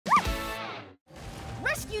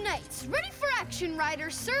Rescue Knights, ready for action, Ryder,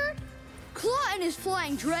 sir. Claw and his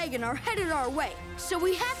flying dragon are headed our way, so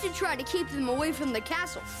we have to try to keep them away from the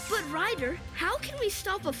castle. But Ryder, how can we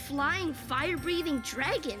stop a flying, fire-breathing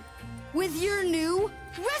dragon? With your new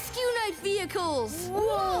Rescue Knight vehicles.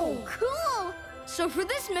 Whoa, cool. So for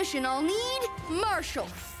this mission, I'll need Marshall.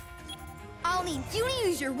 I'll need you to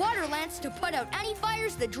use your water lance to put out any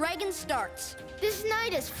fires the dragon starts. This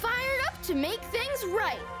knight is fired up to make things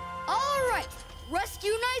right. All right,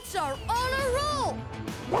 Rescue Knights are on a roll.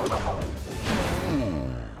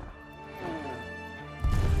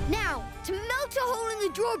 Now, to melt a hole in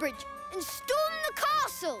the drawbridge and storm the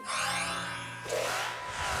castle.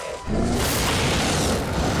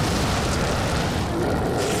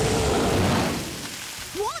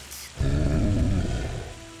 What?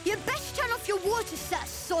 You best turn off your water, sass,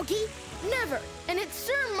 Soggy. Never. And it's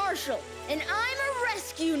Sir Marshall, and I'm a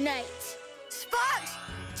rescue knight. Sparks,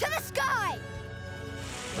 to the sky!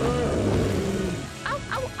 Ow,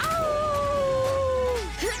 ow, ow!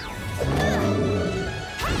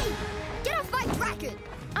 Hey! Get off my dragon!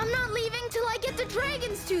 I'm not leaving till I get the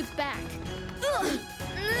dragon's tooth back.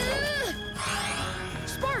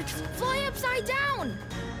 Sparks, fly upside down!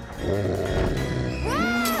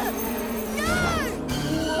 Ah! No!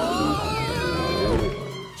 Whoa!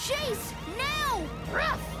 Chase, now!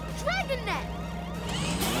 Ruff, dragon net!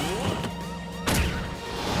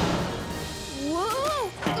 Whoa!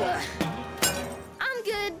 I'm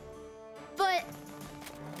good, but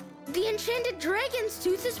the enchanted dragon's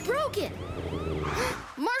tooth is broken.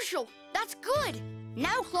 Marshall, that's good.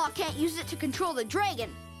 Now Claw can't use it to control the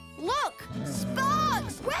dragon. Look!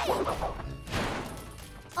 Sparks! Wait!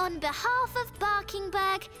 On behalf of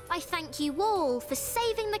Barkingburg, I thank you all for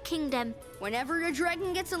saving the kingdom. Whenever your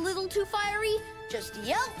dragon gets a little too fiery, just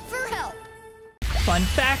yell for help. Fun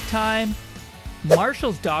fact time!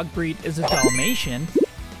 Marshall's dog breed is a Dalmatian,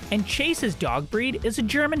 and Chase's dog breed is a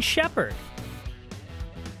German Shepherd.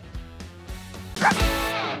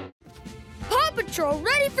 Paw Patrol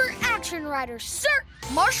ready for action, Ryder, sir!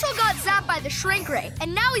 Marshall got zapped by the shrink ray,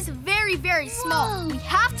 and now he's very, very small. We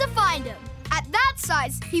have to find him. At that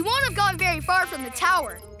size, he won't have gone very far from the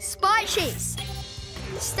tower. Spy Chase.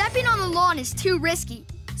 Stepping on the lawn is too risky,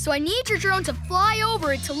 so I need your drone to fly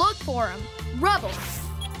over it to look for him. Rubble.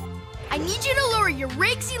 I need you to lower your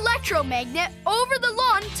rig's electromagnet over the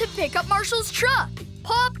lawn to pick up Marshall's truck.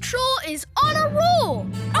 Paw Patrol is on a roll.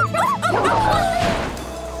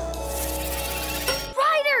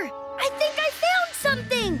 Ryder, I think I found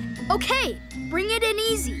something. Okay, bring it in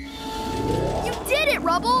easy. You did it,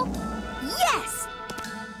 Rubble. Yes!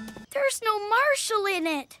 There's no Marshall in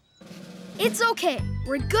it. It's okay.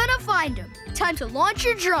 We're gonna find him. Time to launch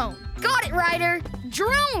your drone. Got it, Ryder.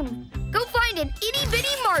 Drone! Go find an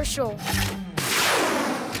itty-bitty Marshall.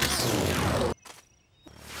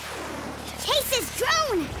 Chase's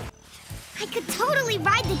drone! I could totally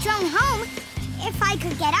ride the drone home if I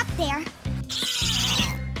could get up there.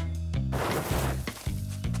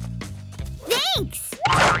 Thanks!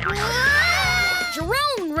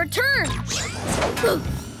 Drone, return!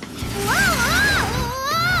 Whoa!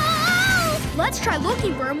 Let's try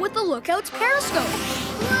looking for him with the Lookout's periscope.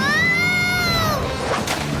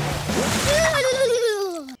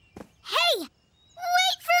 Hey!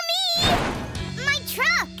 Wait for me! My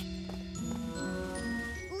truck!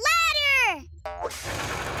 Ladder!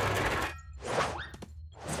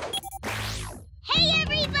 Hey,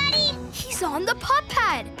 everybody! He's on the pup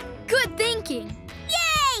pad. Good thinking.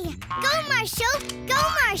 Yay! Go, Marshall! Go,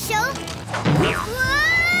 Marshall!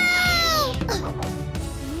 Whoa!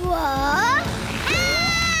 Whoa!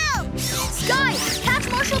 Ow! Sky, catch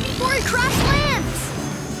Marshall before he crash lands.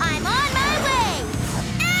 I'm on my way!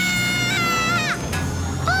 Ah!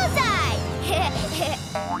 Bullseye!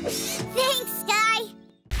 Thanks, Sky!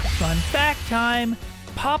 Fun fact time!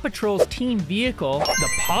 Paw Patrol's team vehicle, the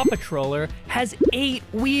Paw Patroller, has 8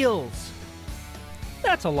 wheels.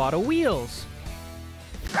 That's a lot of wheels.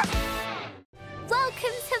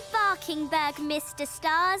 Welcome to Barkingburg, Mr.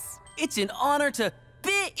 Stars. It's an honor to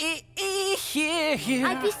be here.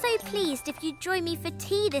 I'd be so pleased if you'd join me for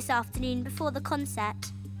tea this afternoon before the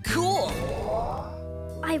concert. Cool.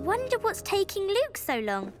 I wonder what's taking Luke so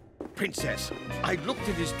long. Princess, I looked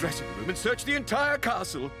in his dressing room and searched the entire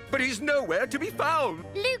castle, but he's nowhere to be found.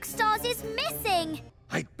 Luke Stars is missing.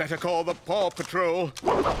 I'd better call the Paw Patrol.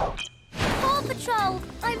 Paw Patrol,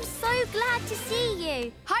 I'm so glad to see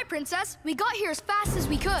you. Hi, Princess. We got here as fast as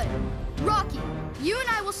we could. Rocky, you and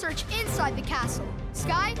I will search inside the castle.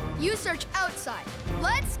 Sky, you search outside.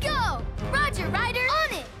 Let's go! Roger, Ryder.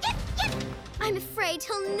 On it! Yep, yep. I'm afraid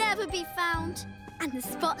he'll never be found. And the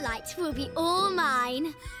spotlight will be all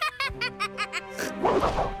mine.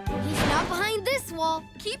 He's not behind this wall.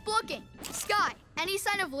 Keep looking. Sky, any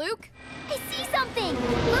sign of Luke? I see something!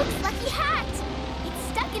 Luke's lucky hat! It's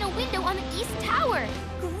stuck in a window on the East Tower.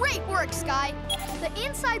 Great work, Sky. The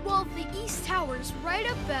inside wall of the East Tower is right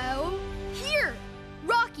about here.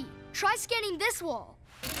 Rocky, try scanning this wall.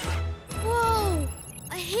 Whoa,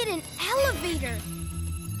 a hidden elevator.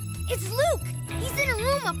 It's Luke. He's in a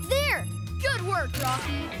room up there. Good work,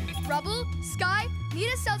 Rocky. Rubble, Sky,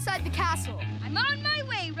 meet us outside the castle. I'm on my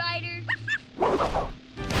way, Ryder.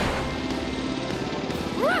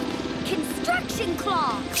 Construction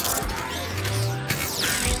claw.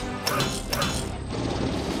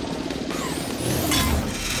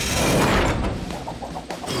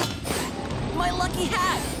 My lucky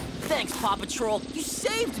hat! Thanks, PAW Patrol. You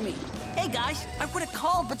saved me. Hey, guys, I would have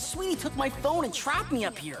called, but Sweetie took my phone and trapped me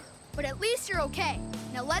up here. But at least you're okay.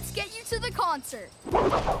 Now let's get you to the concert.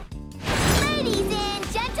 Ladies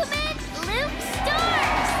and gentlemen, Luke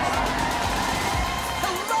Stars!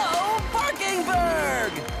 Hello,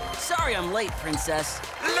 Barkingburg! Sorry I'm late, Princess.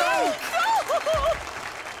 No!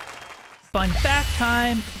 Fun fact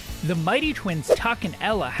time! The mighty twins Tuck and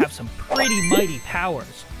Ella have some pretty mighty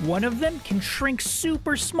powers. One of them can shrink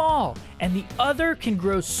super small, and the other can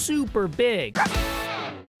grow super big.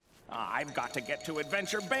 I've got to get to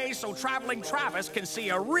Adventure Bay so Traveling Travis can see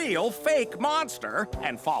a real fake monster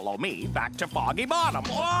and follow me back to Foggy Bottom.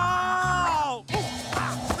 Whoa!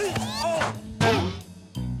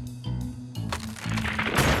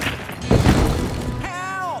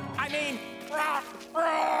 Help! I mean...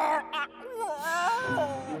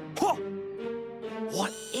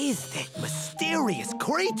 What is that mysterious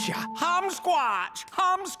creature? Humsquatch!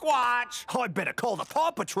 Humsquatch! I'd better call the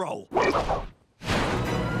PAW Patrol.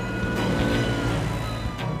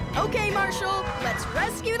 Okay, Marshall, let's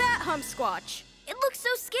rescue that Humsquatch. It looks so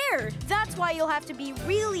scared. That's why you'll have to be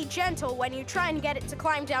really gentle when you try and get it to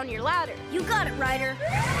climb down your ladder. You got it, Ryder.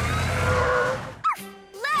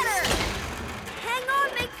 Ladder! Hang on,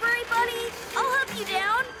 big furry buddy. I'll help you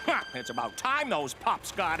down. It's about time those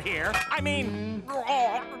pups got here. I mean,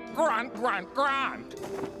 grunt, grunt, grunt.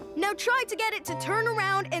 Now try to get it to turn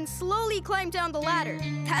around and slowly climb down the ladder.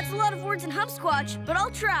 That's a lot of words in Humsquatch, but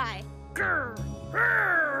I'll try. Grr,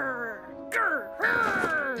 grr, grr,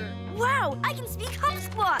 grr. Wow, I can speak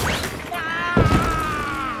Humsquatch.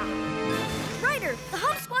 Ryder, the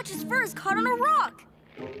Humsquatch's fur is caught on a rock.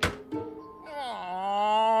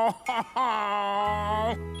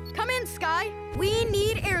 Come in, Sky. We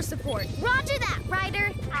need air support. Roger that,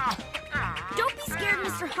 Ryder. Don't be scared,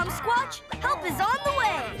 Mr. Humsquatch. Help is on the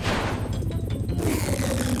way.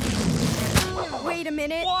 Wait a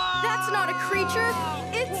minute. Whoa! That's not a creature.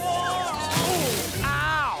 It's...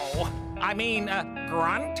 Ow! I mean,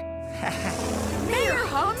 grunt? Mayor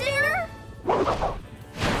Humdinger?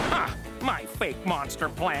 Huh, my fake monster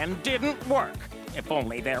plan didn't work. If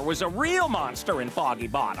only there was a real monster in Foggy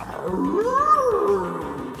Bottom.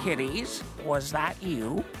 Kitties, was that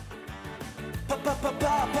you?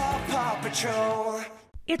 PAW Patrol.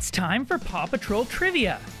 It's time for PAW Patrol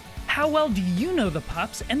Trivia. How well do you know the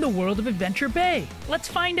pups and the world of Adventure Bay? Let's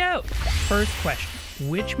find out. First question,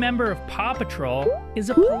 which member of PAW Patrol is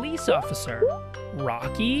a police officer?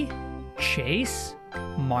 Rocky, Chase,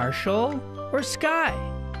 Marshall, or Sky?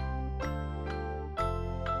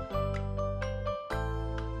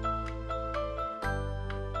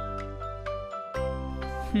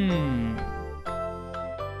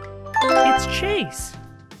 It's Chase.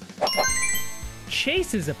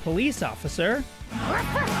 Chase is a police officer.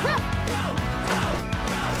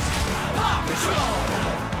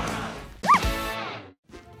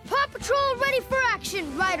 Paw Patrol ready for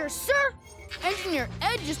action, Ryder, sir. Engineer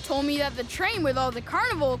Ed just told me that the train with all the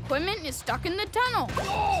carnival equipment is stuck in the tunnel.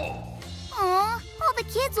 Aw, all the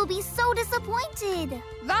kids will be so disappointed.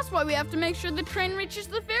 That's why we have to make sure the train reaches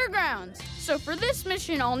the fairgrounds. So for this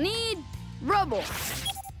mission, I'll need Rubble.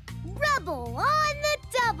 Rubble on the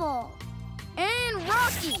double. And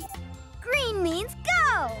Rocky. Green means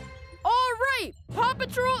go. All right, Paw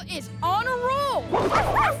Patrol is on a roll.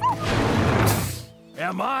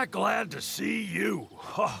 Am I glad to see you?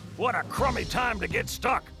 Oh, what a crummy time to get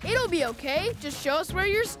stuck. It'll be okay. Just show us where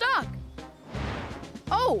you're stuck.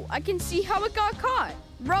 Oh, I can see how it got caught.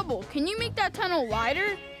 Rubble, can you make that tunnel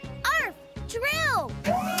wider? Arf, drill.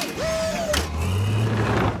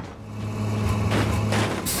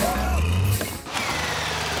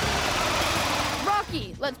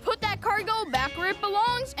 Rocky, let's put that cargo back where it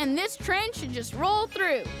belongs, and this train should just roll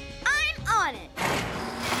through. I'm on it.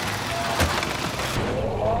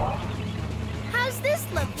 How's this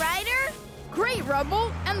look, Ryder? Great,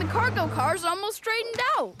 Rubble, and the cargo car's almost straightened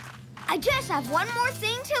out. I just have one more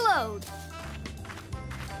thing to load.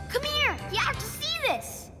 Come here. You have to see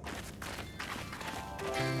this.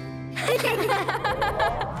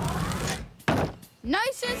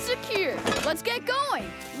 Nice and secure. Let's get going.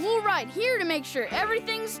 We'll ride here to make sure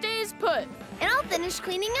everything stays put. And I'll finish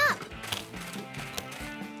cleaning up.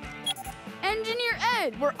 Engineer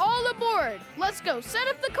Ed, we're all aboard. Let's go set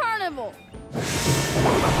up the carnival.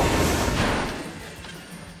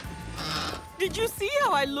 Did you see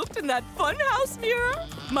how I looked in that funhouse mirror?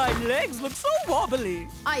 My legs look so wobbly.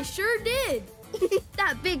 I sure did.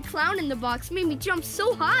 That big clown in the box made me jump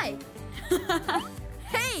so high.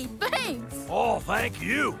 Hey, thanks. Oh, thank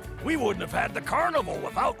you. We wouldn't have had the carnival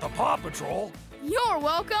without the PAW Patrol. You're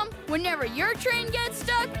welcome. Whenever your train gets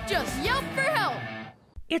stuck, just yelp for help.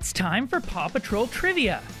 It's time for PAW Patrol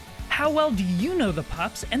Trivia. How well do you know the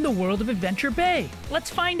pups and the world of Adventure Bay? Let's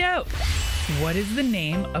find out. What is the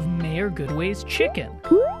name of Mayor Goodway's chicken?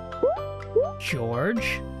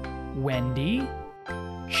 George, Wendy,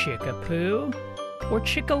 Chickapoo, or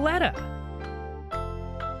Chickaletta?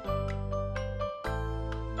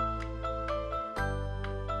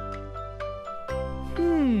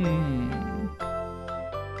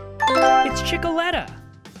 It's Chickaletta.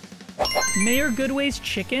 Mayor Goodway's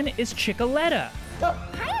chicken is Chickaletta.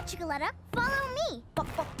 Hiya, Chickaletta. Follow me.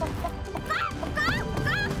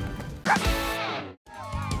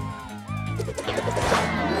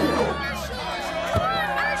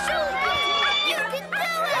 Marshall, you can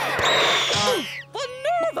do it! The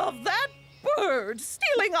nerve of that bird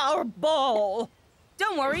stealing our ball.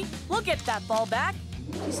 Don't worry, we'll get that ball back.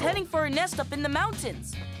 He's heading for a nest up in the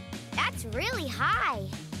mountains. That's really high.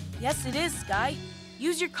 Yes, it is, Sky.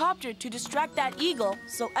 Use your copter to distract that eagle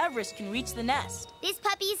so Everest can reach the nest. This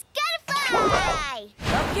puppy's gotta fly!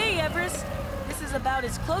 Okay, Everest. This is about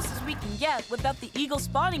as close as we can get without the eagle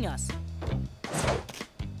spotting us.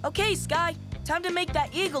 Okay, Sky. Time to make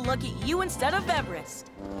that eagle look at you instead of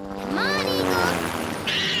Everest. Come on, eagle!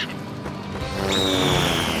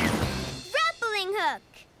 Grappling hook!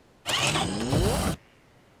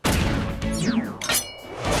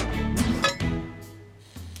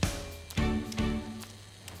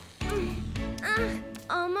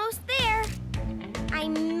 Almost there. I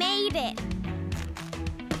made it.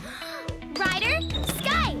 Ryder,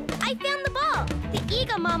 Sky, I found the ball. The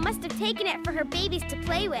eagle mom must have taken it for her babies to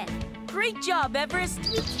play with. Great job, Everest.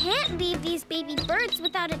 We can't leave these baby birds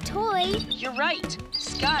without a toy. You're right.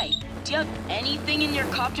 Sky, do you have anything in your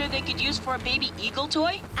copter they could use for a baby eagle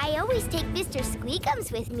toy? I always take Mr.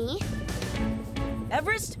 Squeakums with me.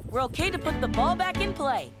 Everest, we're okay to put the ball back in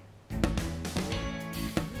play.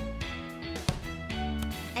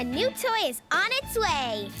 A new toy is on its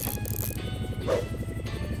way.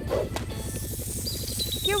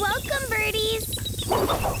 You're welcome, birdies.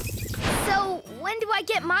 So, when do I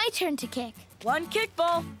get my turn to kick? One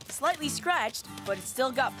kickball, slightly scratched, but it's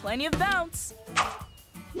still got plenty of bounce.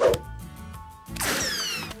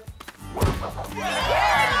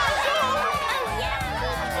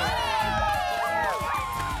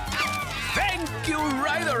 Thank you,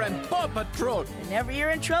 Ryder and PAW Patrol. Whenever you're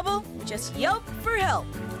in trouble, just yelp for help.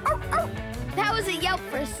 That was a yelp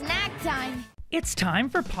for snack time. It's time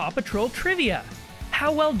for PAW Patrol Trivia.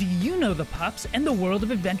 How well do you know the pups and the world of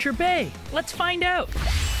Adventure Bay? Let's find out.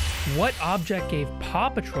 What object gave PAW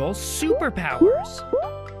Patrol superpowers?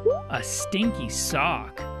 A stinky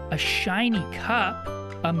sock, a shiny cup,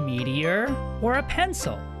 a meteor, or a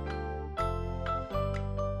pencil?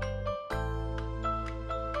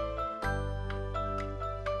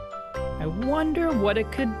 I wonder what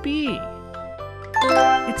it could be.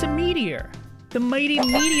 It's a meteor. The mighty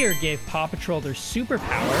meteor gave PAW Patrol their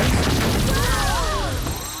superpowers.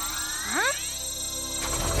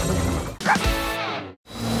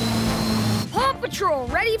 Paw Patrol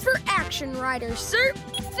ready for action, Ryder, sir.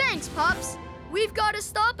 Thanks, Pops. We've got to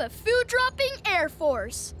stop a food-dropping Air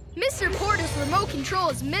Force. Mr. Porter's remote control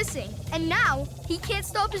is missing, and now he can't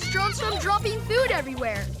stop his drones from dropping food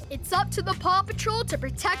everywhere. It's up to the Paw Patrol to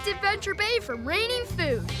protect Adventure Bay from raining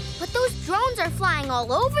food. But those drones are flying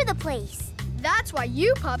all over the place. That's why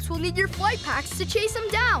you pups will need your flight packs to chase them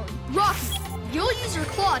down. Rocky, you'll use your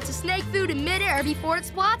claw to snag food in midair before it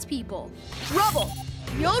spots people. Rubble,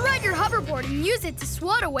 you'll ride your hoverboard and use it to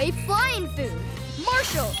swat away flying food.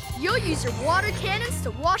 Marshall, you'll use your water cannons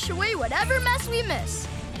to wash away whatever mess we miss.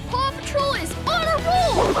 Paw Patrol is on a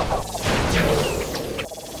roll!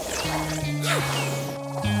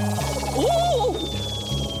 Ooh!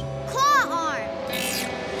 Claw arm!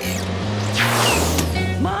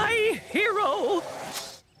 My hero!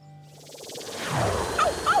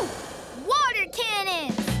 Oh, oh! Water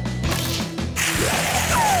cannon!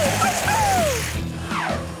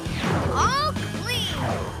 All clean!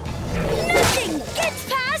 Nothing gets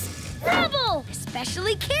past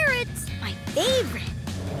especially carrots, my favorite.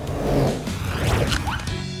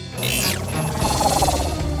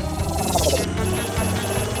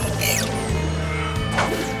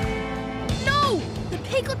 No! The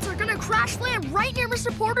piglets are gonna crash land right near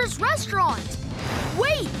Mr. Porter's restaurant.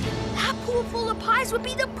 Wait! That pool full of pies would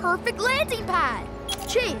be the perfect landing pad.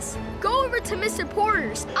 Chase, go over to Mr.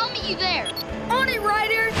 Porter's. I'll meet you there. On it,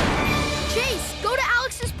 Ryder! Chase, go to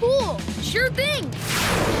Alex's pool. Sure thing.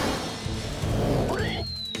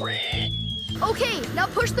 Okay, now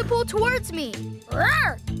push the pool towards me.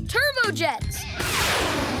 Rawr! Turbo jets.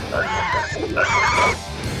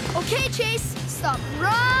 Okay, Chase, stop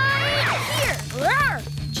right here. Rawr!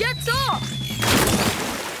 Jets off.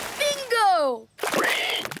 Bingo!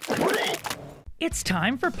 It's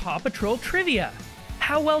time for PAW Patrol Trivia.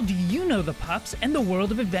 How well do you know the pups and the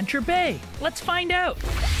world of Adventure Bay? Let's find out.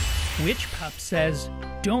 Which pup says,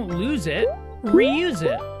 "Don't lose it, reuse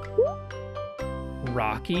it"?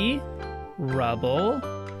 Rocky, Rubble,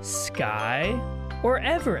 Sky, or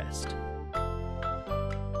Everest?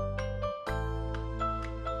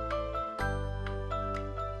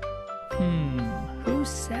 Who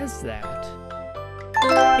says that?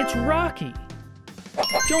 It's Rocky.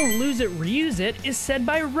 "Don't lose it, reuse it" is said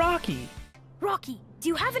by Rocky. Rocky, do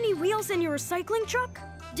you have any wheels in your recycling truck?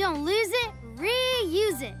 Don't lose it,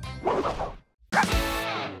 reuse it.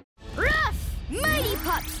 Ruff! Mighty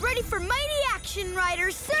Pups, ready for mighty action,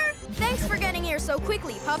 Riders, sir! Thanks for getting here so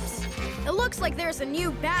quickly, Pups. It looks like there's a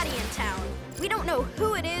new baddie in town. We don't know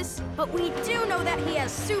who it is, but we do know that he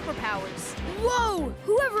has superpowers. Whoa!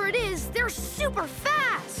 Whoever it is, they're super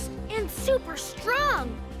fast! And super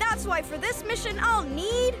strong! That's why for this mission, I'll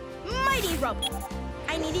need Mighty Rubble.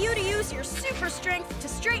 I need you to use your super strength to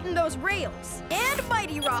straighten those rails. And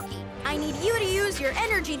Mighty Rocky, I need you to use your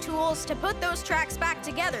energy tools to put those tracks back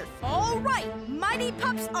together. All right, Mighty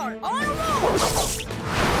Pups are on a roll!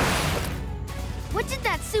 What did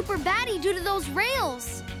that super baddie do to those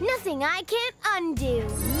rails? Nothing I can't undo.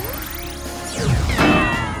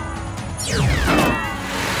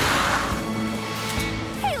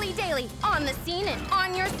 Haley Daily, on the scene and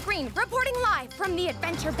on your screen, reporting live from the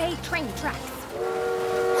Adventure Bay train tracks.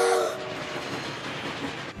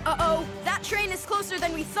 Uh-oh, that train is closer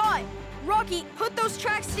than we thought. Rocky, put those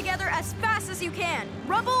tracks together as fast as you can.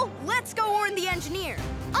 Rubble, let's go warn the engineer.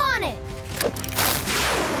 On it!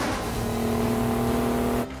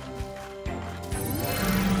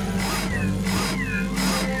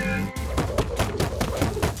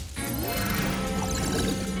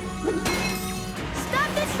 Stop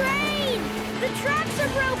the train! The tracks are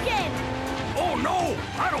broken! Oh no!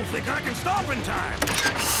 I don't think I can stop in time!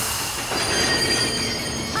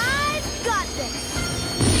 I've got this!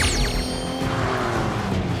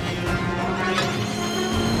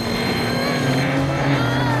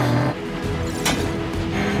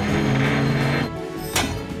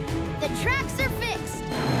 The tracks are fixed!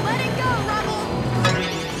 Let it go, Rubble!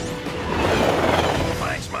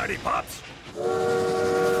 Thanks, Mighty Pups!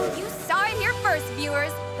 You saw it here first,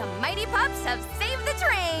 viewers. The Mighty Pups have saved the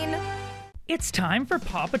train. It's time for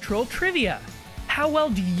PAW Patrol Trivia. How well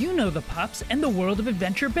do you know the pups and the world of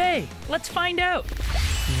Adventure Bay? Let's find out.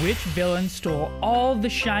 Which villain stole all the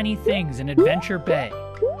shiny things in Adventure Bay?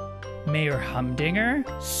 Mayor Humdinger,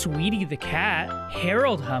 Sweetie the Cat,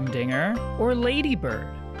 Harold Humdinger, or Ladybird?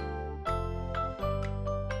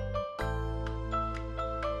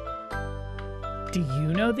 Do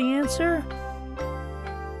you know the answer?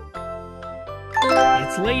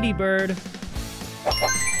 It's Ladybird.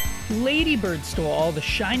 Ladybird stole all the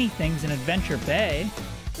shiny things in Adventure Bay.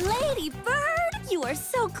 Ladybird, you are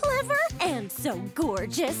so clever and so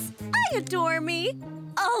gorgeous. I adore me.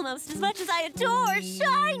 Almost as much as I adore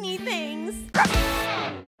shiny things.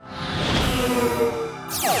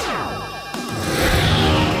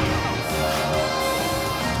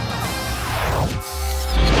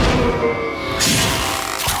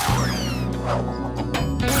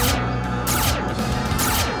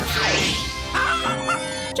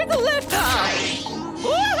 To the left eye!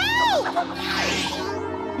 Woohoo!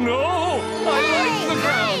 No! I like the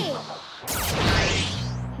ground!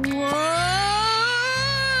 Whoa!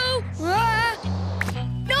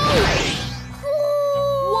 No!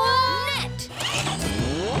 Net!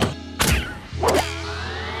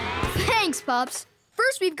 Thanks, Pups.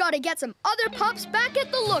 First, we've got to get some other pups back at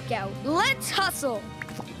the lookout. Let's hustle!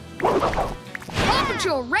 Paw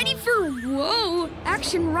Patrol ready for, whoa,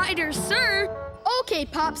 action riders, sir! Okay,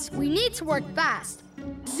 Pups, we need to work fast.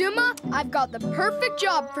 Zuma, I've got the perfect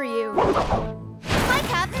job for you. Hi,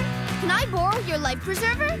 Captain. Can I borrow your life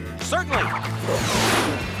preserver? Certainly.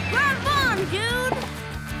 Grab on, dude!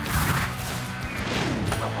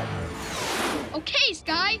 Okay,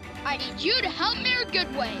 Sky, I need you to help Mayor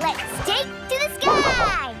Goodway. Let's take to the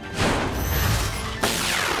sky!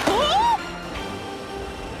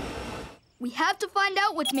 We have to find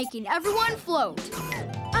out what's making everyone float.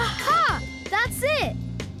 Aha! That's it!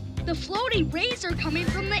 The floating rays are coming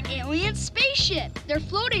from the alien spaceship. Their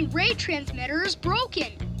floating ray transmitter is broken,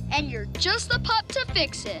 and you're just the pup to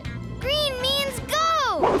fix it. Green means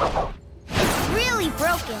go! It's really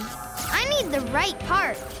broken. I need the right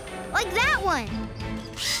part, like that one.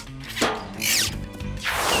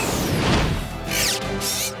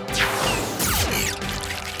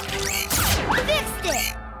 Fixed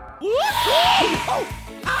it! Oh!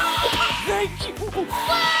 Thank you!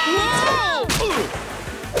 Whoa!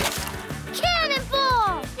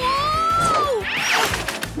 Cannonball! Whoa!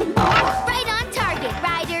 Right on target,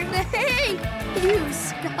 Ryder. Thank you,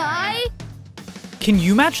 Sky. Can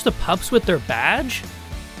you match the pups with their badge?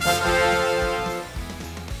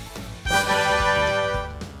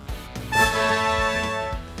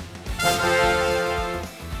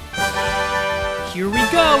 Here we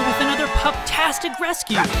go with another pup-tastic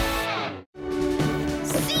rescue.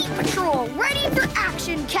 Sea Patrol, ready for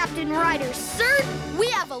action, Captain Ryder, sir. We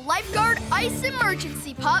have a lifeguard ice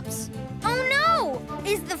emergency, pups. Oh no!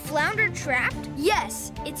 Is the flounder trapped?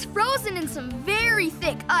 Yes, it's frozen in some very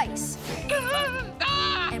thick ice.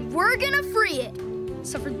 And we're gonna free it.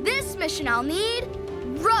 So for this mission, I'll need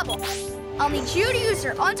Rubble. I'll need you to use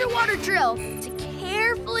your underwater drill to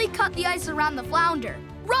carefully cut the ice around the flounder.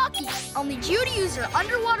 Rocky, I'll need you to use your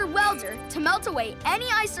underwater welder to melt away any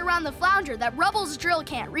ice around the flounder that Rubble's drill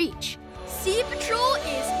can't reach. Sea Patrol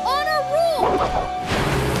is on a roll!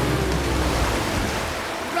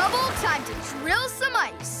 Rubble, time to drill some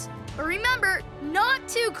ice. But remember, not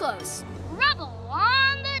too close. Rubble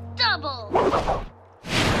on the double.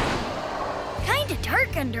 Kinda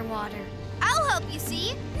dark underwater. I'll help you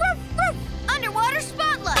see. Woof, woof. Underwater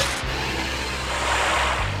spotlight.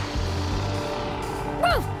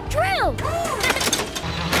 Woof! Drill!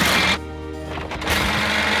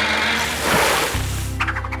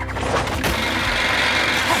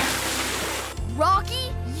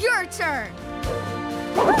 Rocky, your turn.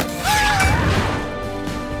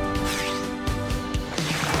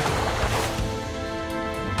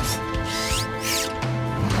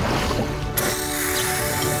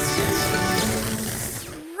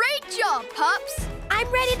 Great job, pups. I'm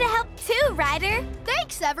ready to help too, Ryder.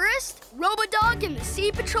 Thanks, Everest. Robodog and the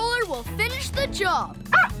Sea Patroller will finish the job.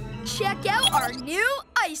 Check out our new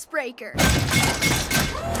icebreaker.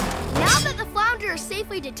 Now that the flounder is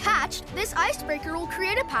safely detached, this icebreaker will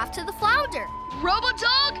create a path to the flounder.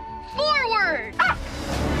 Robodog, forward!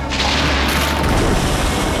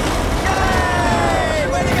 Yay!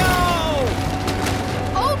 Way to go!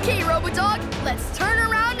 Okay, Robodog, let's turn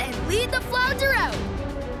around and lead the flounder out.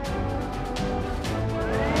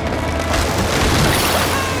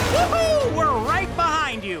 Woohoo! We're right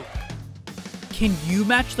behind you. Can you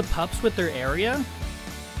match the pups with their area?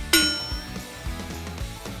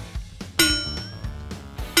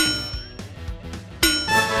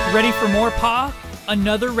 Ready for more, Paw?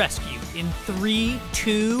 Another rescue in 3,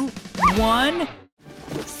 2, 1.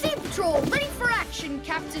 Sea Patrol, ready for action,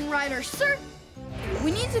 Captain Ryder, sir.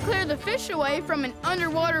 We need to clear the fish away from an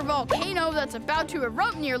underwater volcano that's about to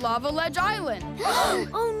erupt near Lava Ledge Island.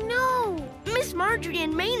 Oh no! Miss Marjorie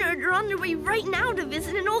and Maynard are on their way right now to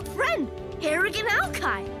visit an old friend, Harrigan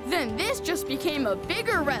Alki. Then this just became a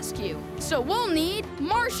bigger rescue. So we'll need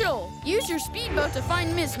Marshall. Use your speedboat to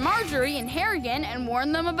find Miss Marjorie and Harrigan and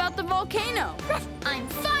warn them about the volcano. I'm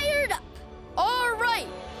fired up. All right,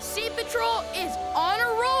 Sea Patrol is on a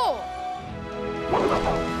roll.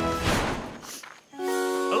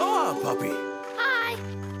 Aloha, puppy. Hi.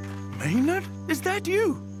 Maynard, is that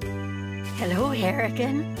you? Hello,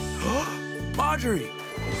 Harrigan. Marjorie.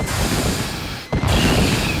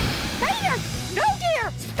 Maynard! No,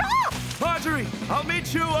 dear! Stop! Marjorie, I'll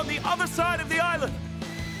meet you on the other side of the island.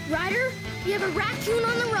 Ryder, we have a raccoon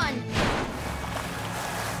on the run.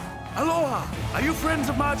 Aloha. Are you friends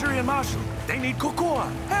of Marjorie and Marshall? They need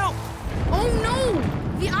kokoa. Help! Oh no!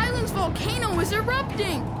 The island's volcano is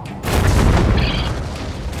erupting.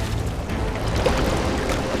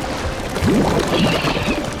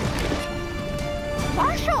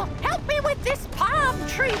 Marshall, help me with this palm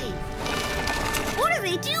tree! What are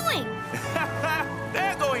they doing?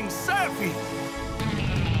 They're going surfing.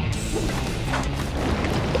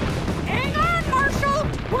 Hang on, Marshall!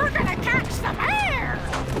 We're gonna catch some air!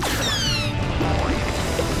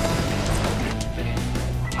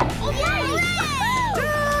 Oh, yay!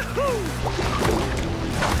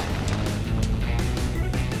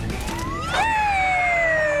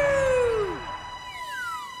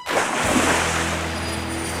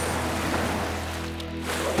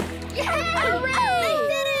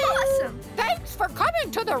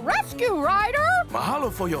 rescue, Ryder!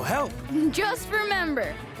 Mahalo for your help. Just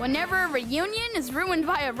remember, whenever a reunion is ruined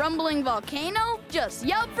by a rumbling volcano, just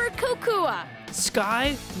yelp for Kukua.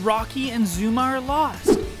 Sky, Rocky, and Zuma are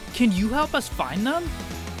lost. Can you help us find them?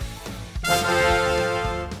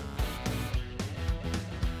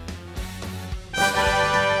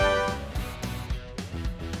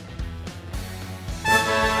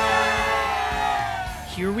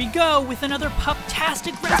 Here we go with another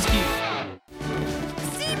pup-tastic rescue.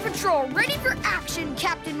 Sea Patrol, ready for action,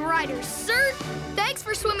 Captain Ryder, sir. Thanks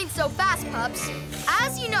for swimming so fast, pups.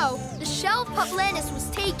 As you know, the shell of Puplantis was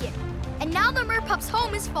taken, and now the merpup's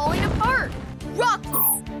home is falling apart. Rocky,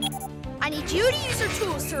 I need you to use your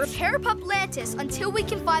tools to repair Puplantis until we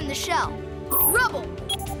can find the shell. Rubble,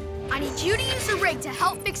 I need you to use the rig to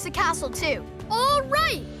help fix the castle too. All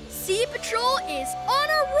right, Sea Patrol is on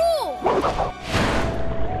a roll.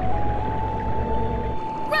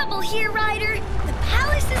 Rubble here, Ryder. The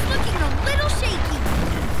palace is looking a little shaky,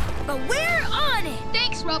 but we're on it.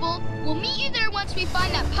 Thanks, Rubble. We'll meet you there once we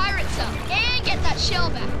find that pirate sub and get that shell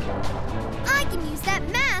back. I can use that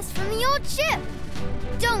mast from the old ship.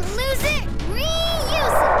 Don't lose it,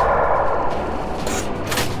 reuse it.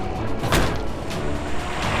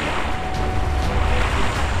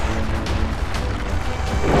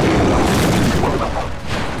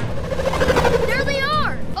 There they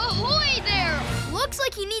are! Ahoy there! Looks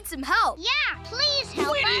like you need some help. Yeah, please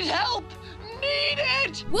help us. We need help! Need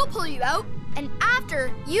it! We'll pull you out, and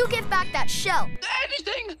after, you give back that shell.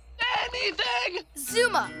 Anything! Anything!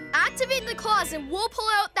 Zuma, activate the claws and we'll pull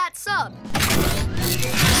out that sub.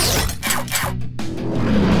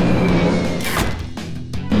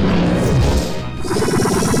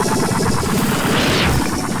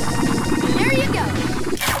 There you go.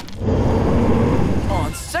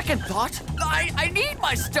 On second thought, I need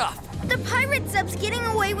my stuff. The pirate sub's getting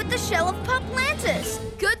away with the shell of Puplantis.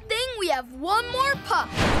 Good thing we have one more pup.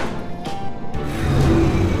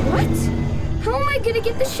 What? How am I gonna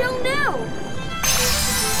get the shell now?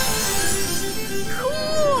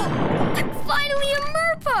 Cool! I'm finally a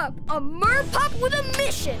merpup! A merpup with a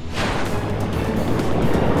mission!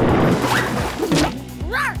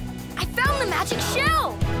 Rawr! I found the magic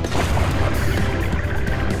shell!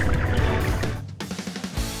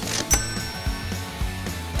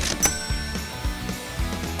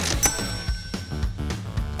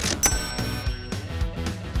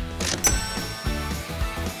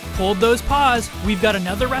 Hold those paws. We've got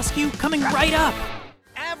another rescue coming right up.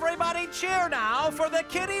 Everybody cheer now for the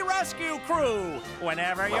Kitty Rescue Crew.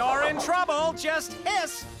 Whenever you're in trouble, just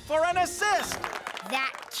hiss for an assist.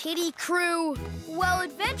 That kitty crew. Well,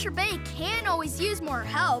 Adventure Bay can always use more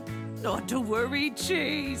help. Not to worry,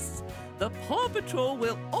 Chase. The Paw Patrol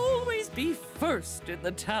will always be first in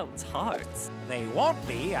the town's hearts. They won't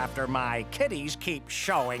be after my kitties keep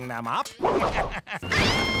showing them up.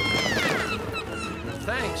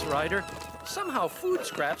 Thanks, Ryder. Somehow food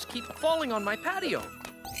scraps keep falling on my patio.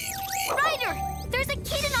 Ryder, there's a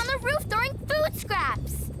kitten on the roof throwing food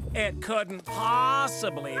scraps. It couldn't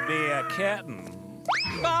possibly be a kitten.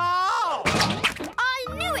 Oh! I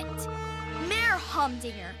knew it! Mayor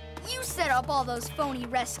Humdinger, you set up all those phony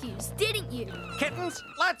rescues, didn't you? Kittens,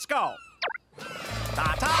 let's go.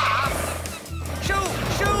 Ta-ta! Shoo!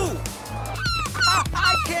 Shoo!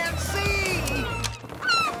 I can't see!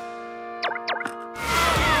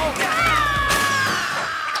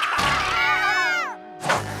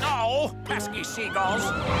 Oh, pesky seagulls.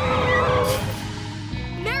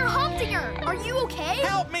 Mayor Humdinger, are you okay?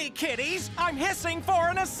 Help me, kitties! I'm hissing for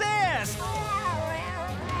an assist!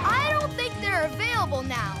 I don't think they're available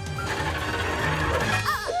now.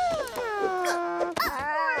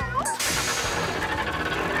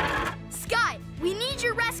 Sky, we need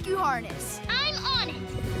your rescue harness. I'm on it.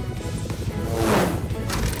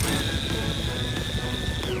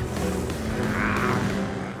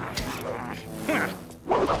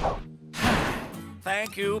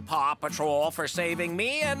 Thank you, Paw Patrol, for saving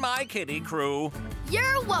me and my kitty crew.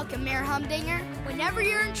 You're welcome, Mayor Humdinger. Whenever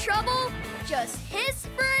you're in trouble, just hiss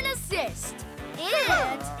for an assist.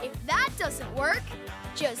 And if that doesn't work,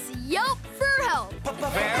 just yelp for help.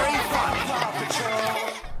 Very fun, Paw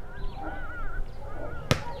Patrol.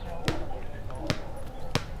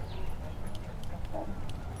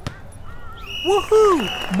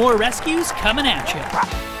 Woohoo! More rescues coming at you.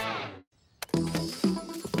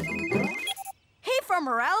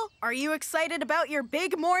 Morel, are you excited about your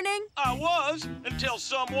big morning? I was, until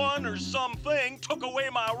someone or something took away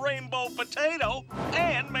my rainbow potato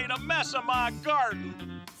and made a mess of my garden.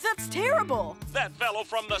 That's terrible. That fellow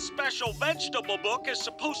from the special vegetable book is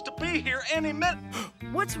supposed to be here any minute.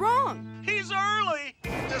 What's wrong? He's early.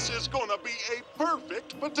 This is gonna be a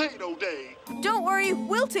perfect potato day. Don't worry,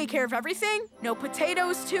 we'll take care of everything. No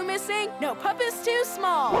potatoes too missing, no puppets too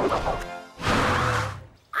small.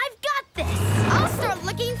 I've got this. I'll start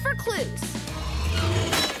looking for clues.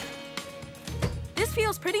 This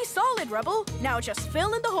feels pretty solid, Rubble. Now just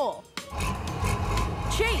fill in the hole.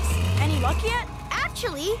 Chase, any luck yet?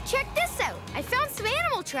 Actually, check this out. I found some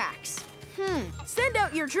animal tracks. Send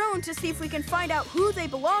out your drone to see if we can find out who they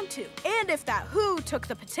belong to, and if that who took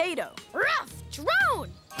the potato. Rough, drone!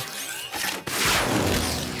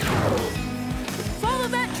 Follow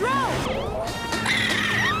that drone!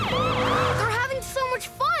 They're having so much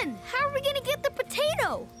fun. How are we gonna get the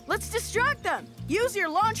potato? Let's distract them. Use your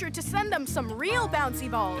launcher to send them some real bouncy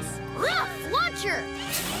balls. Rough, launcher!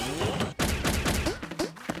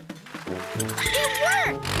 It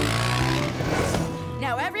worked!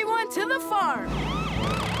 Now everyone to the farm.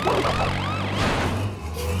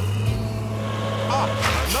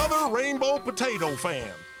 Another rainbow potato fan.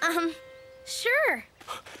 Sure.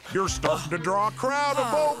 You're starting to draw a crowd of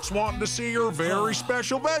folks wanting to see your very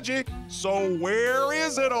special veggie. So where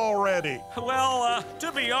is it already? Well,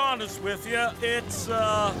 to be honest with you, it's,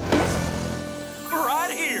 right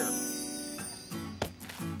here.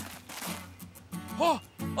 Well.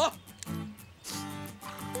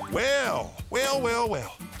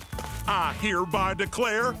 I hereby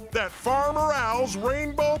declare that Farmer Al's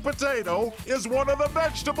rainbow potato is one of the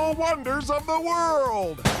vegetable wonders of the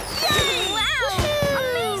world. Yay!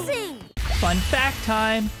 Wow! Amazing! Fun fact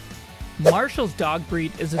time. Marshall's dog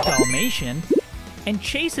breed is a Dalmatian, and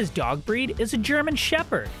Chase's dog breed is a German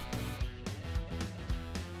Shepherd.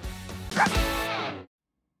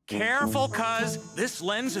 Careful, cuz this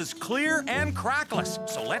lens is clear and crackless,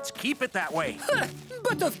 so let's keep it that way.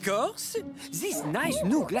 But of course, this nice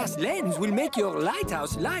new glass lens will make your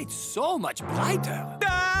lighthouse light so much brighter.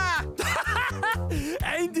 Ah!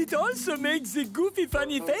 And it also makes the goofy,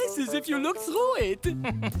 funny faces if you look through it.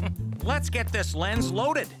 Let's get this lens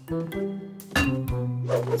loaded.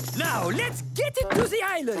 Now, let's get it to the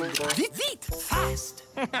island. Vite, fast.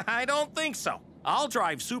 I don't think so. I'll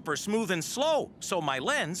drive super smooth and slow, so my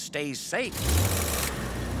lens stays safe.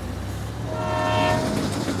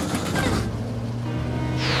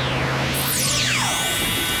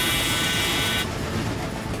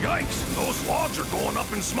 Yikes, those logs are going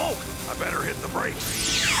up in smoke. I better hit the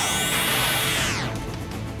brakes.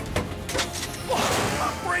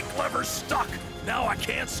 My brake lever's stuck. Now I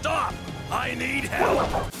can't stop. I need help.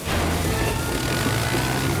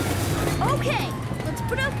 Okay, let's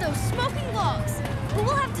put out those smoking logs. But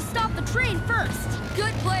we'll have to stop the train first.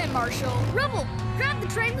 Good plan, Marshall. Rubble, grab the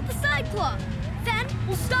train with the side claw. Then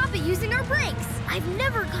we'll stop it using our brakes. I've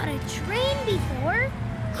never got a train before.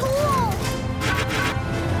 Cool!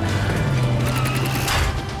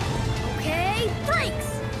 Okay,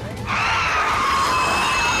 brakes!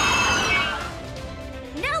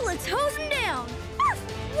 Now let's hose them down.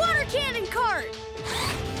 Water cannon cart!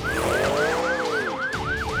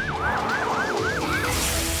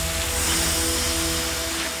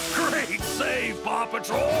 Great save, Paw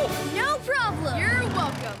Patrol! No problem! You're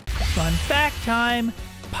welcome! Fun fact time.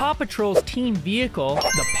 Paw Patrol's team vehicle,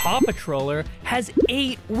 the Paw Patroller, has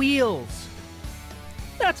 8 wheels.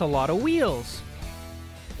 That's a lot of wheels.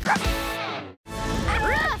 Ruff!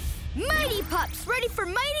 Mighty Pups, ready for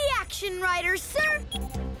mighty action, riders, sir!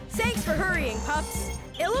 Thanks for hurrying, Pups.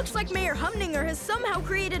 It looks like Mayor Humdinger has somehow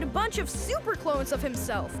created a bunch of super clones of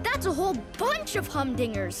himself. That's a whole bunch of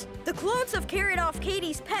humdingers. The clones have carried off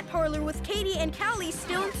Katie's pet parlor with Katie and Callie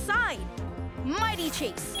still inside. Mighty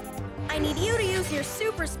Chase, I need you to use your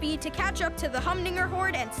super speed to catch up to the Humdinger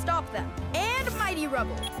horde and stop them. And Mighty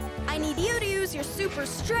Rubble, I need you to use your super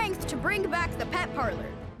strength to bring back the pet parlor.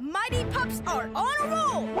 Mighty Pups are on a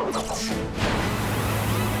roll!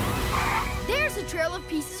 There's a trail of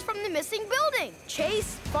pieces from the missing building.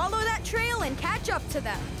 Chase, follow that trail and catch up to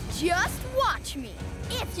them. Just watch me,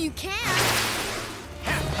 if you can.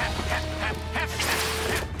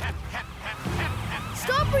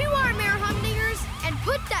 Stop where you are, Mayor Humdingers, and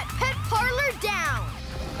put that pet parlor down.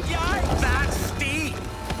 Yikes, that's steep.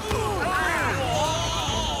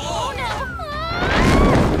 Oh no!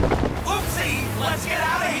 Oopsie, let's get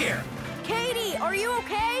out of here. Katie, are you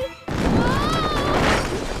okay?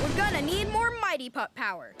 We're gonna need more Mighty Pup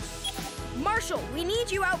power. Marshall, we need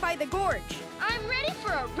you out by the gorge. I'm ready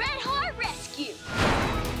for a red-hot rescue.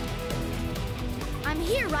 I'm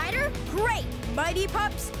here, Ryder. Great! Mighty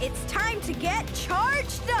Pups, it's time to get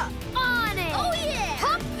charged up. On it! Oh, yeah!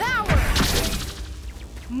 Pup power!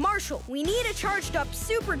 Marshall, we need a charged up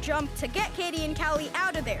super jump to get Katie and Callie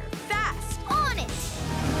out of there. Fast! On it!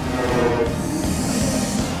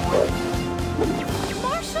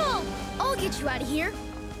 Marshall! I'll get you out of here.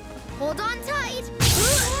 Hold on tight.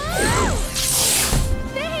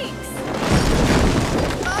 Thanks!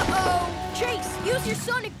 Uh-oh! Chase, use your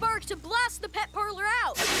sonic bark to blast the pet parlor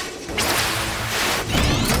out.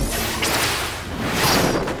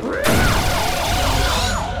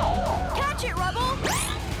 Catch it, Rubble!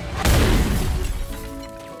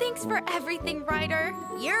 Thanks for everything, Ryder.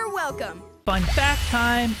 You're welcome. Fun fact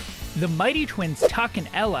time. The mighty twins Tuck and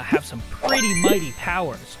Ella have some pretty mighty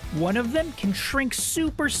powers. One of them can shrink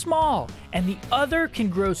super small, and the other can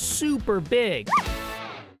grow super big.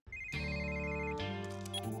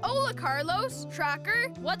 Hola, Carlos. Tracker,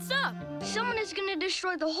 what's up? Someone is gonna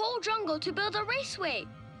destroy the whole jungle to build a raceway.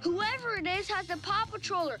 Whoever it is has the PAW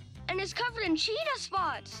Patroller and is covered in cheetah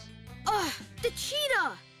spots. Ugh, the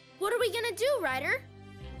cheetah! What are we gonna do, Ryder?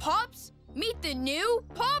 Pops, meet the new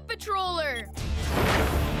PAW Patroller.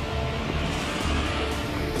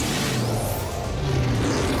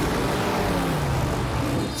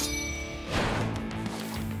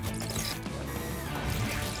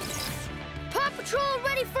 PAW Patrol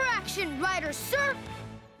ready for action, Ryder, sir!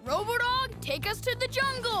 Robodog, take us to the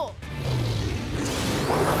jungle.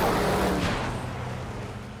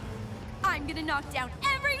 I'm gonna knock down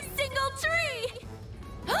every single tree!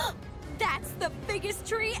 That's the biggest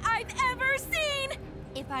tree I've ever seen!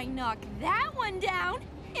 If I knock that one down,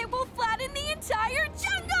 it will flatten the entire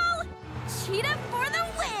jungle! Cheetah for the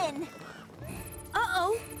win!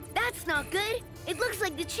 Uh-oh, that's not good. It looks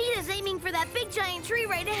like the cheetah's aiming for that big giant tree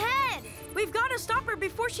right ahead. We've got to stop her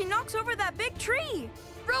before she knocks over that big tree.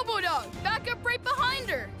 Robodog, back up right behind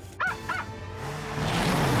her.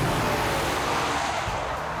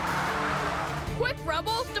 Quick,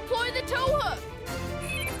 Rubble, deploy the tow hook.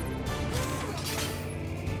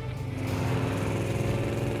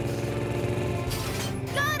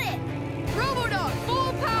 Got it! Robodog,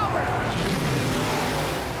 full power.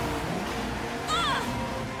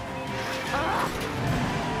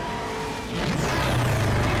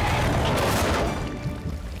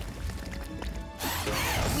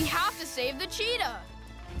 We have to save the cheetah.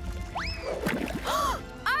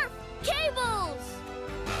 Our cables!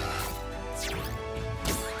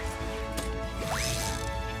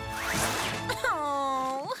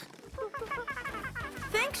 Oh.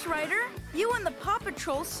 Thanks, Ryder. You and the PAW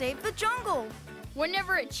Patrol saved the jungle.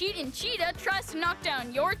 Whenever a cheating cheetah tries to knock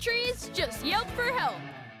down your trees, just yelp for help.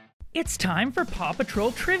 It's time for PAW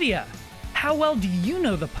Patrol Trivia. How well do you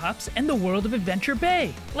know the pups and the world of Adventure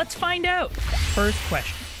Bay? Let's find out. First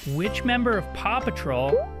question. Which member of PAW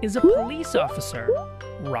Patrol is a police officer?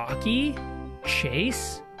 Rocky,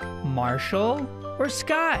 Chase, Marshall, or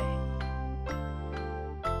Sky?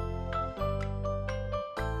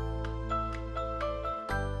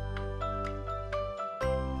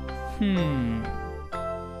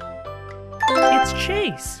 It's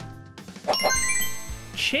Chase.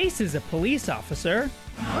 Chase is a police officer.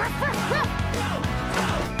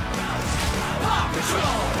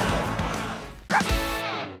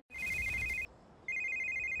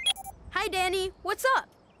 Hi, Danny. What's up?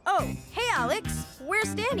 Oh, hey, Alex.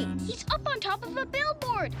 Where's Danny? He's up on top of a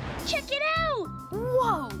billboard. Check it out.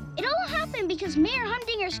 Whoa. It all happened because Mayor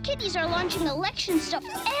Humdinger's kitties are launching election stuff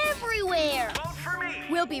everywhere. Vote for me.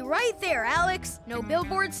 We'll be right there, Alex. No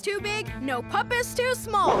billboards too big, no puppets too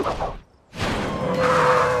small.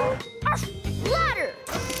 Ladder!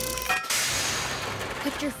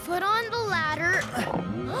 Put your foot on the ladder.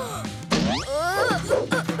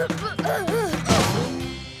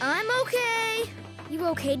 I'm okay. You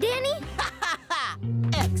okay, Danny?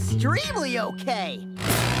 Extremely okay.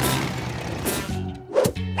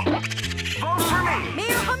 Vote for me.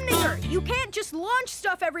 Mayor Humdinger, you can't just launch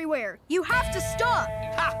stuff everywhere. You have to stop.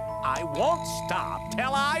 Ha! I won't stop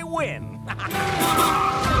till I win.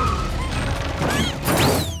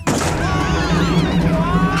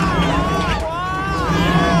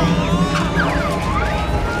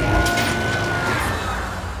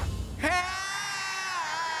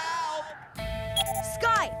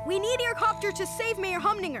 Sky, we need your copter to save Mayor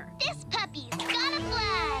Humdinger. This puppy's gotta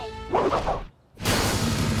fly.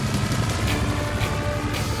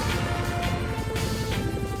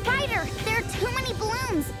 Ryder, there are too many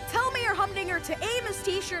balloons. Tell Mayor Humdinger to aim his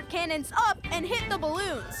t-shirt cannons up and hit the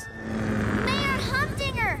balloons. Mayor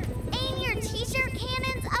Humdinger, aim your t-shirt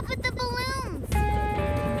cannons up at the balloons.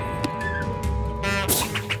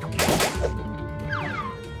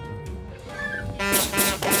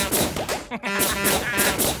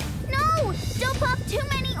 No, don't pop too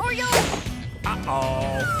many or you'll...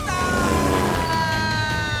 Uh-oh.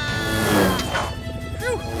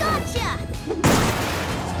 Gotcha!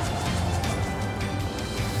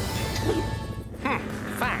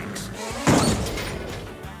 Thanks.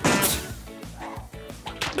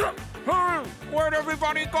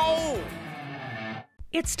 everybody go!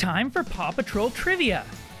 It's time for PAW Patrol Trivia.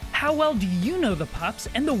 How well do you know the pups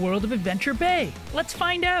and the world of Adventure Bay? Let's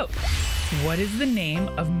find out. What is the name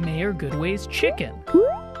of Mayor Goodway's chicken?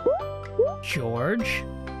 George,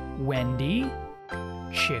 Wendy,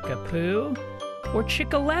 Chickapoo, or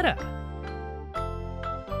Chickaletta?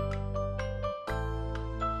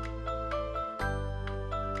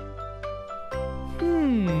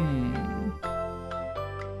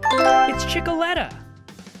 It's Chickaletta.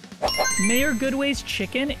 Mayor Goodway's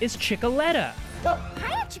chicken is Chickaletta.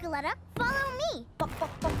 Hiya, Chickaletta. Follow me.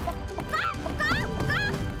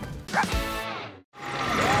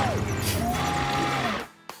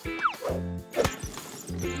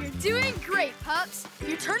 You're doing great, pups.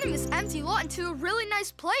 You're turning this empty lot into a really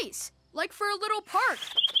nice place, like for a little park.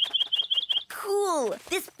 Cool.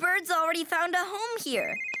 This bird's already found a home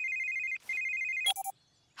here.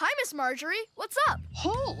 Hi, Miss Marjorie. What's up?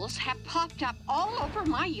 Holes have popped up all over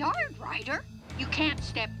my yard, Ryder. You can't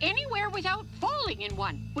step anywhere without falling in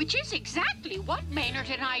one, which is exactly what Maynard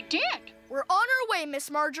and I did. We're on our way, Miss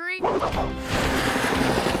Marjorie.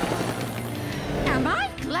 Am I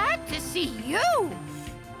glad to see you?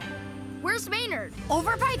 Where's Maynard?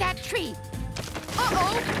 Over by that tree.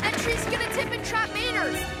 Uh-oh! That tree's gonna tip and trap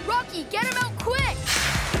Maynard. Rocky, get him out quick!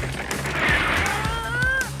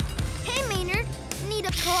 Hey, Maynard. Need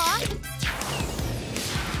a claw?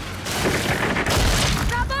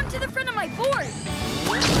 Grab onto the front of my board.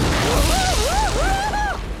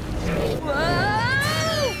 Whoa!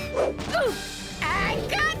 I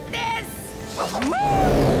got this!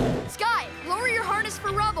 Sky, lower your harness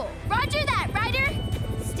for Rubble. Roger that, Ryder.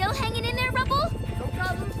 Still hanging in there, Rubble? No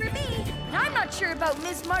problem for me. Now I'm not sure about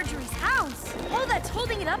Miss Marjorie's house. All that's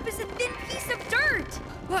holding it up is a thin piece of dirt.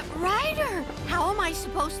 But Ryder, how am I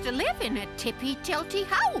supposed to live in a tippy-tilty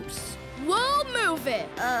house? We'll move it.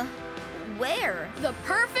 Where? The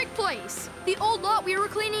perfect place. The old lot we were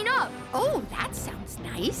cleaning up. Oh, that sounds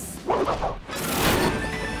nice.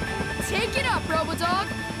 Take it up, Robodog.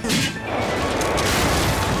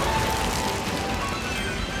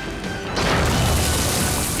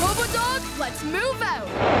 Robodog, let's move out.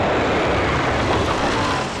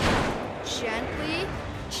 Gently,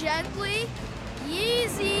 gently,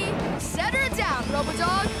 easy. Set her down,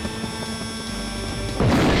 Robodog.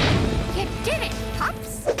 You did it,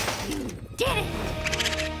 pups. You did it.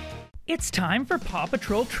 It's time for PAW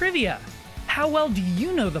Patrol Trivia. How well do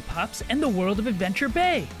you know the pups and the world of Adventure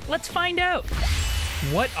Bay? Let's find out.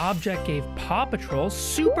 What object gave PAW Patrol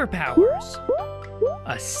superpowers?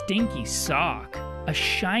 A stinky sock, a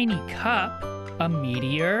shiny cup, a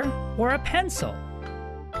meteor, or a pencil?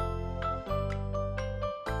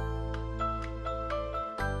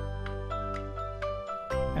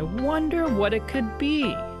 I wonder what it could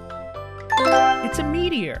be. It's a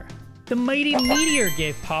meteor. The mighty meteor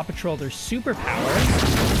gave PAW Patrol their superpowers.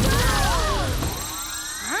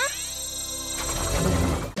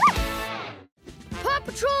 Paw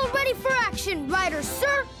Patrol ready for action, Ryder,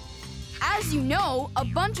 sir. As you know, a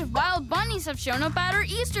bunch of wild bunnies have shown up at our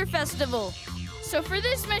Easter festival. So for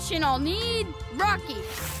this mission, I'll need Rocky.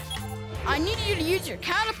 I need you to use your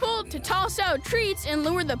catapult to toss out treats and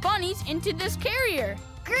lure the bunnies into this carrier.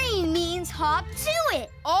 Green means hop to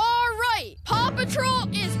it. All right, Paw Patrol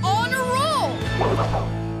is on a roll.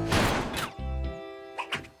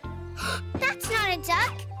 That's not a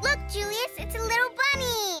duck. Look, Julius, it's a little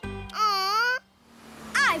bunny. Aww.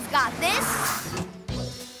 I've got this.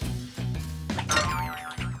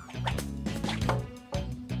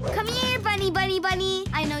 Come here, bunny, bunny, bunny.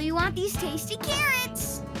 I know you want these tasty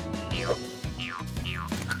carrots.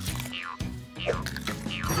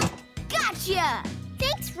 Gotcha!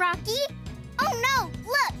 Thanks, Rocky. Oh no,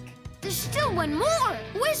 look! There's still one more.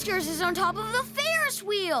 Whiskers is on top of the Ferris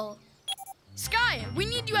wheel. Sky, we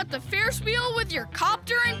need you at the Ferris wheel with your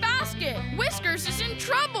copter and basket. Whiskers is in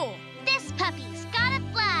trouble. This puppy's gotta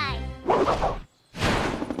fly.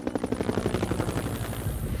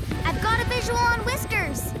 I've got a visual on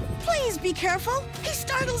Whiskers. Please be careful. He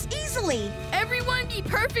startles easily. Everyone be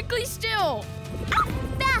perfectly still.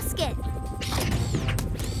 Basket.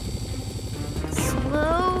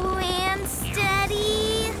 Slow and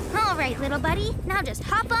steady. All right, little buddy. Now just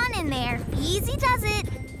hop on in there. Easy does it.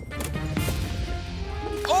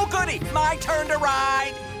 Oh, goody! My turn to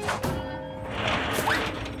ride!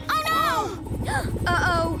 Oh, no!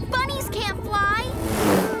 Uh-oh. Bunnies can't fly.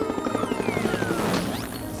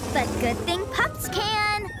 But good thing pups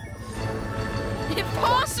can.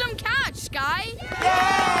 Awesome catch, Sky!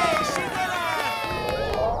 Yay! She did it!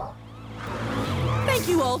 Thank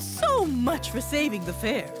you all so much for saving the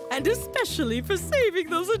fair, and especially for saving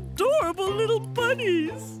those adorable little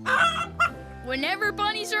bunnies. Whenever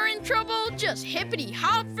bunnies are in trouble, just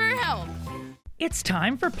hippity-hop for help. It's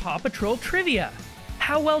time for PAW Patrol Trivia.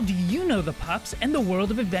 How well do you know the pups and the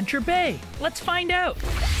world of Adventure Bay? Let's find out.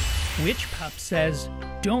 Which pup says,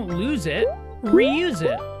 "Don't lose it, reuse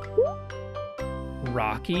it"?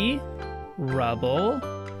 Rocky, Rubble,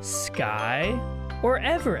 Sky, or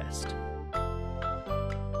Everest?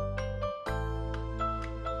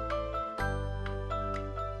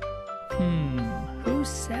 Who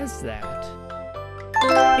says that?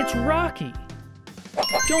 It's Rocky.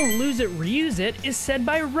 "Don't lose it, reuse it" is said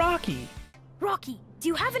by Rocky. Rocky, do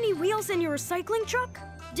you have any wheels in your recycling truck?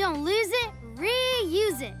 Don't lose it,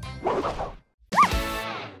 reuse it.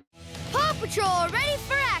 Paw Patrol, ready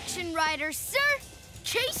for action, riders, sir.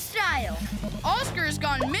 Chase style. Oscar's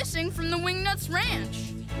gone missing from the Wingnuts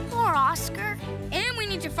Ranch. Poor Oscar. And we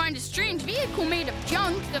need to find a strange vehicle made of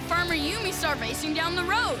junk that Farmer Yumi saw racing down the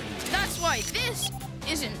road. That's why this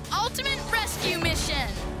is an ultimate rescue mission.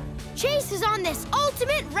 Chase is on this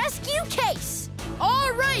ultimate rescue case.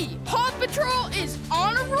 All right, Paw Patrol is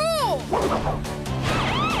on a roll.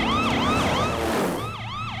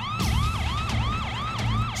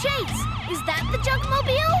 Chase, is that the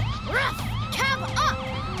Junkmobile? Ruff, cab up.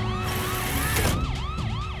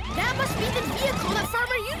 That must be the vehicle that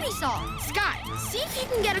Farmer Yumi saw. Sky, see if you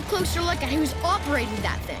can get a closer look at who's operating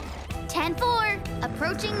that thing. 10-4,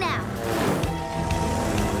 approaching now.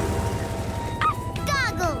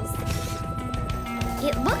 Goggles!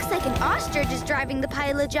 It looks like an ostrich is driving the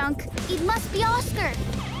pile of junk. It must be Oscar.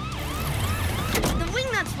 The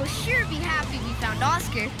Wingnuts will sure be happy we found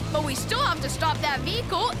Oscar. But we still have to stop that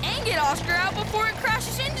vehicle and get Oscar out before it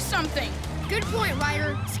crashes into something. Good point,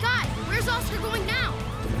 Ryder. Sky, where's Oscar going now?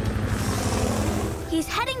 He's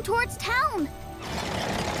heading towards town.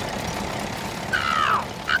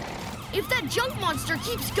 If that junk monster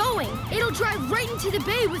keeps going, it'll drive right into the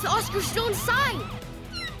bay with Oscar still inside.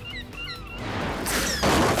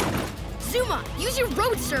 Zuma, use your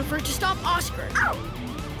road surfer to stop Oscar. Ow!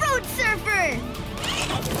 Road surfer!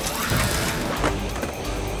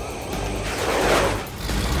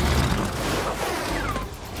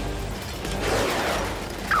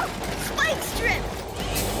 Ow! Spike strip!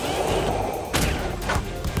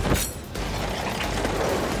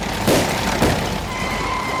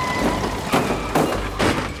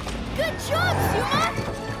 Good job, Zuma!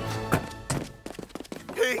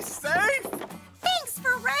 He's safe! Thanks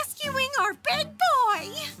for rescuing our big boy!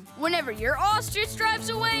 Whenever your ostrich drives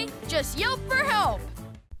away, just yelp for help.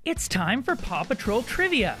 It's time for PAW Patrol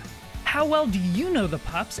Trivia. How well do you know the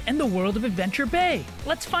pups and the world of Adventure Bay?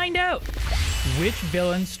 Let's find out. Which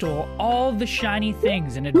villain stole all the shiny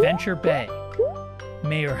things in Adventure Bay?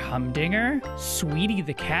 Mayor Humdinger, Sweetie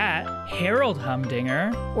the cat, Harold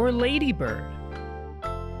Humdinger, or Ladybird?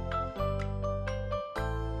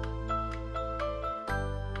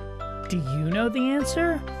 Do you know the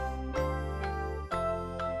answer?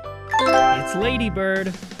 It's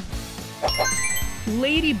Ladybird.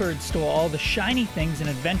 Ladybird stole all the shiny things in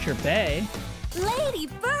Adventure Bay.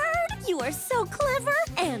 Ladybird, you are so clever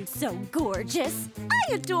and so gorgeous.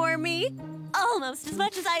 I adore me. Almost as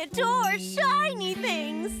much as I adore shiny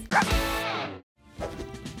things.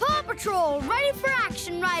 Paw Patrol, ready for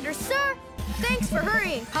action, riders, sir. Thanks for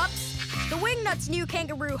hurrying, pups. The Wingnuts' new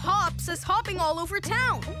kangaroo Hops is hopping all over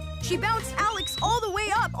town. She bounced Alex all the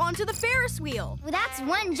way up onto the Ferris wheel. Well, that's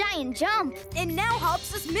one giant jump. And now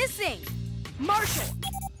Hops is missing. Marshall,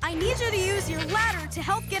 I need you to use your ladder to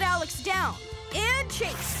help get Alex down. And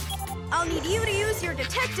Chase, I'll need you to use your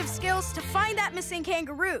detective skills to find that missing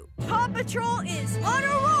kangaroo. Paw Patrol is on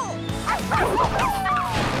a roll!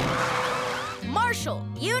 Marshall,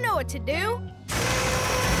 you know what to do.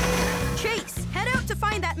 Chase, head out to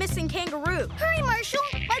find that missing kangaroo. Hurry, Marshall.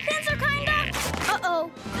 My pants are kinda...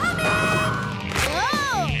 Uh-oh. Coming!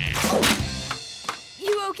 Whoa!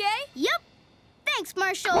 You okay? Yep. Thanks,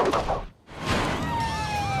 Marshall.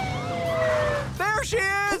 There she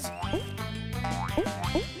is!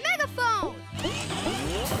 Megaphone!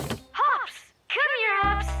 Hops! Come here,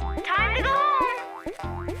 Hops. Time to go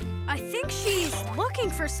home. I think she's looking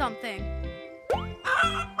for something.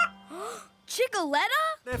 Chickaletta?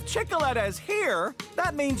 If Chickaletta is here,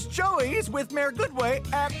 that means Joey is with Mayor Goodway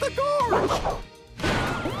at the gorge.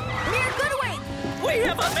 Mayor Goodway! We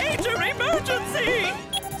have a major emergency!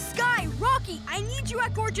 Sky, Rocky, I need you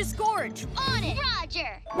at Gorgeous Gorge. On it.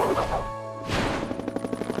 Roger.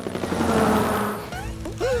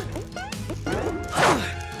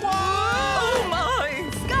 Oh my!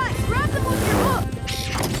 Sky, grab them with your hook.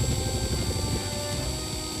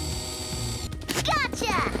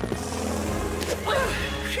 Gotcha!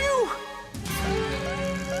 Phew!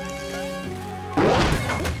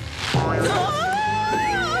 Ah!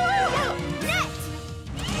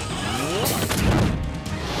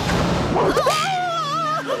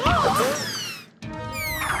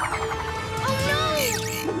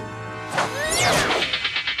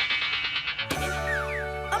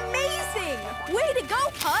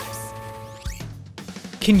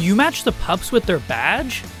 Can you match the pups with their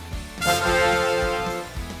badge?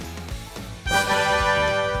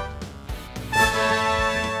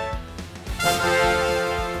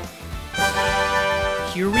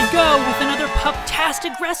 Here we go with another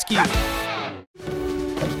pup-tastic rescue.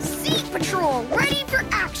 Sea Patrol, ready for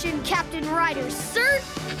action, Captain Ryder, sir.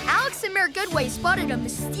 Alex and Mayor Goodway spotted a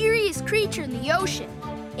mysterious creature in the ocean.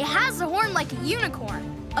 It has a horn like a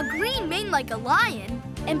unicorn, a green mane like a lion,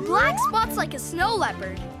 and black spots like a snow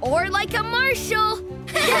leopard. Or like a Marshall.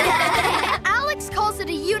 Alex calls it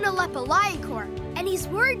a unilepa liacorn, and he's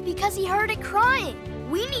worried because he heard it crying.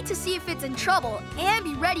 We need to see if it's in trouble and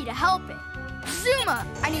be ready to help it. Zuma,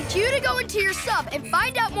 I need you to go into your sub and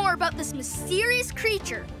find out more about this mysterious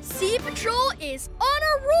creature. Sea Patrol is on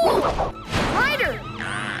a roll! Ryder!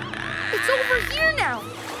 It's over here now!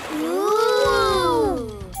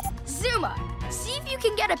 Ooh! Zuma, see if you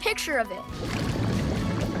can get a picture of it.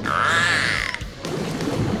 Come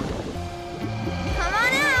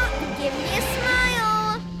on out! Give me a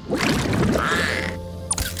smile!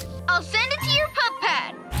 I'll send it to your pup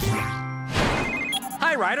pad.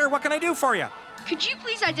 Hi, Ryder. What can I do for you? Could you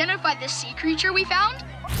please identify this sea creature we found?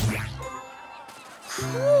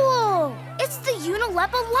 Cool! It's the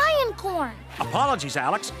unilepa liacorn. Apologies,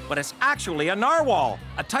 Alex, but it's actually a narwhal,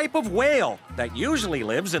 a type of whale that usually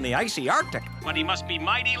lives in the icy Arctic. But he must be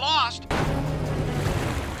mighty lost.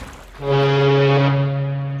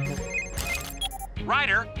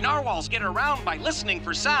 Ryder, narwhals get around by listening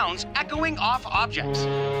for sounds echoing off objects.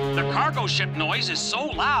 The cargo ship noise is so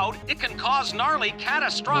loud, it can cause gnarly,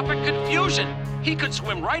 catastrophic confusion. He could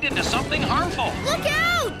swim right into something harmful. Look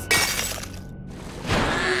out!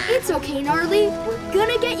 It's okay, Gnarly. We're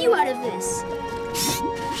gonna get you out of this.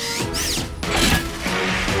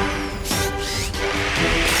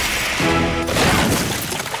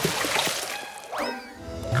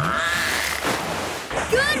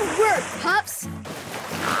 Good work, pups.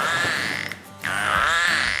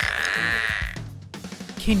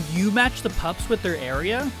 Can you match the pups with their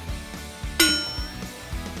area?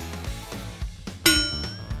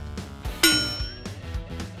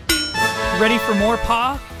 Ready for more,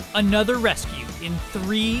 Pa? Another rescue in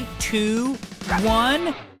 3, 2,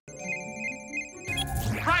 1.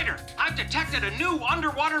 Ryder, I've detected a new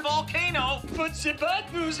underwater volcano. But the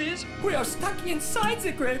bad news is, we are stuck inside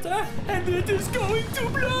the crater, and it is going to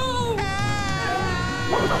blow!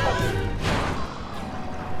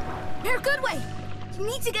 Mayor Goodway, you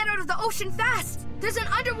need to get out of the ocean fast. There's an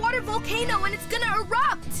underwater volcano and it's gonna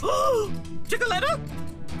erupt. Chicoletta?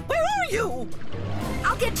 Where are you?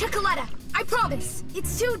 I'll get Chicoletta. I promise.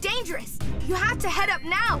 It's too dangerous. You have to head up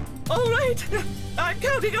now. All right. I'm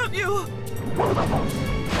counting on you.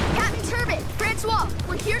 Captain Turbot, Francois,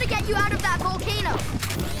 we're here to get you out of that volcano.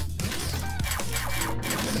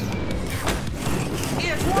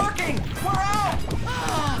 It's working! We're out!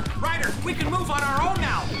 Ryder, we can move on our own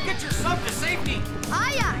now. Get your sub to safety.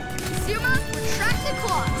 Aye, aye. Zuma, retract the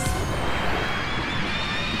claws.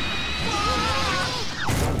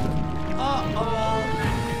 Uh-oh.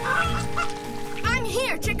 I'm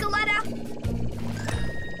here, Chicoletta.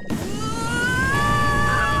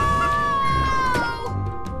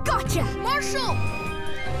 Gotcha! Marshall!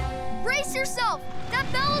 Brace yourself! That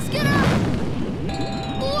bell is gonna...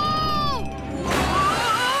 Whoa!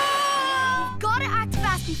 You've gotta act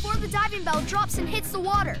fast before the diving bell drops and hits the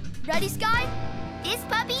water. Ready, Sky? This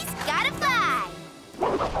puppy's gotta fly.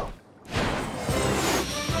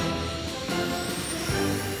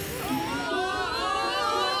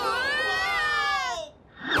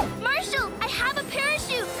 Marshall, I have a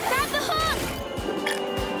parachute. Grab the hook.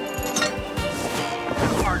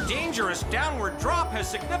 Our dangerous downward drop has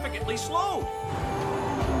significantly slowed.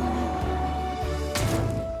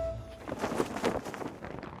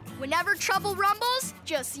 Whenever trouble rumbles,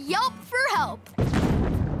 just yelp for help.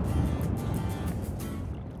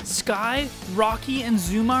 Sky, Rocky, and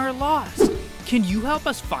Zuma are lost. Can you help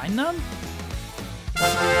us find them?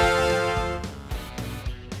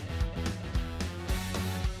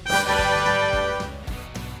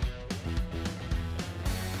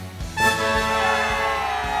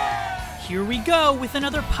 Here we go with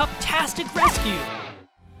another pup-tastic rescue.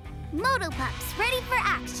 Moto pups, ready for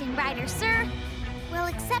action, Ryder, sir. Well,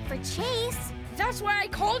 except for Chase. That's why I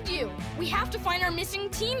called you. We have to find our missing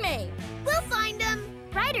teammate. We'll find him.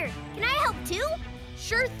 Ryder, can I help too?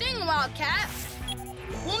 Sure thing, Wildcat.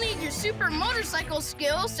 We'll need your super motorcycle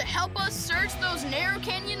skills to help us search those narrow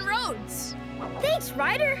canyon roads. Thanks,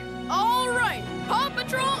 Ryder. All right, PAW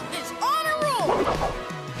Patrol is on a roll.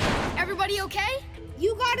 Everybody okay?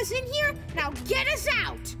 You got us in here, now get us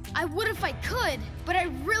out! I would if I could, but I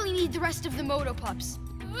really need the rest of the Moto Pups.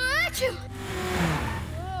 Achoo!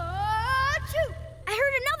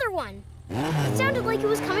 It sounded like it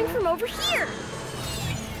was coming from over here.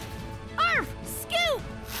 Arf! Scoot!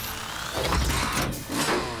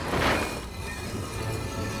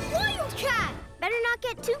 Wildcat! Better not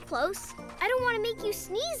get too close. I don't want to make you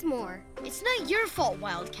sneeze more. It's not your fault,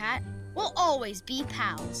 Wildcat. We'll always be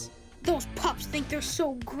pals. Those pups think they're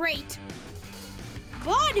so great.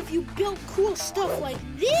 But if you built cool stuff like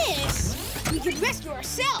this, we could rescue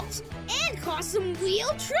ourselves and cause some real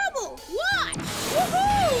trouble. Watch!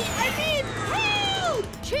 Woohoo! I mean, help!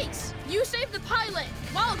 Chase, you saved the pilot.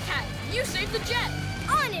 Wildcat, you saved the jet.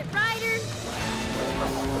 On it, Ryder!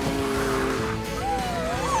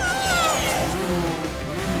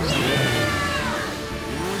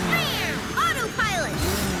 Autopilot!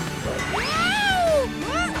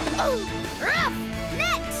 Rough!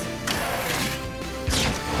 Next!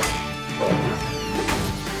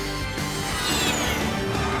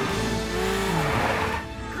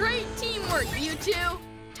 Great teamwork, you two.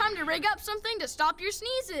 Time to rig up something to stop your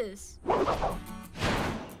sneezes.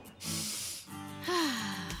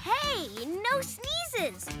 Hey, no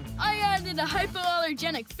sneezes! I added a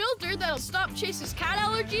hypoallergenic filter that'll stop Chase's cat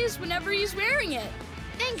allergies whenever he's wearing it.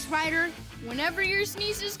 Thanks, Ryder. Whenever your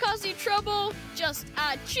sneezes cause you trouble, just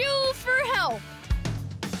achoo for help.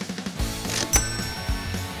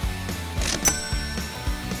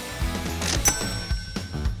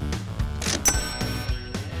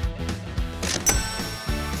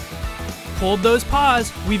 Hold those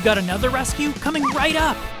paws. We've got another rescue coming right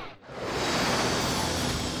up.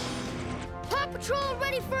 Paw Patrol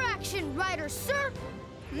ready for action, Ryder, sir.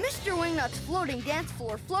 Mr. Wingnut's floating dance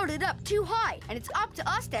floor floated up too high, and it's up to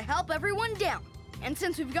us to help everyone down. And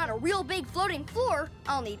since we've got a real big floating floor,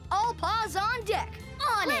 I'll need all paws on deck.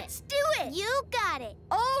 Let's do it! You got it!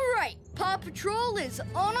 All right, Paw Patrol is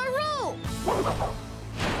on a roll.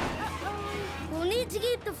 We'll need to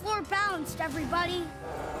keep the floor balanced, everybody.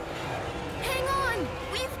 Hang on!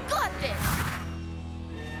 We've got this!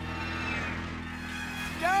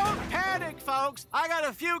 Don't panic, folks. I got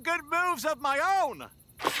a few good moves of my own.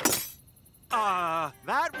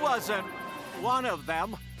 That wasn't one of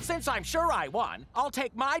them. Since I'm sure I won, I'll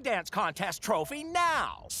take my dance contest trophy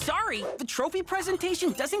now. Sorry, the trophy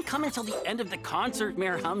presentation doesn't come until the end of the concert,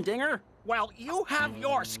 Mayor Humdinger. Well, you have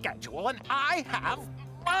your schedule and I have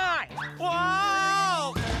mine.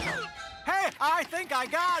 Whoa! Hey, I think I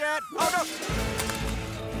got it. Oh, no.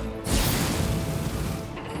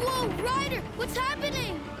 Whoa, Ryder, what's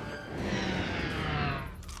happening?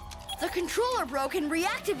 The controller broke and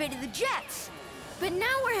reactivated the jets. But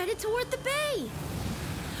now we're headed toward the bay.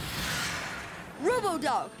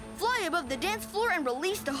 Robo-Dog, fly above the dance floor and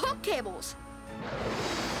release the hook cables.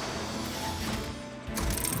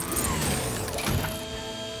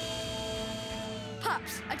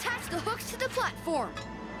 Pups, attach the hooks to the platform.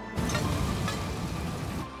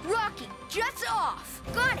 Rocky, jets off.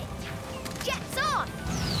 Got it. Jets on.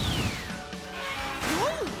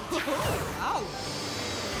 Ow.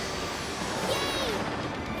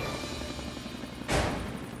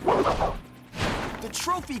 The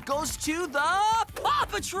trophy goes to the PAW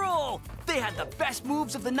Patrol! They had the best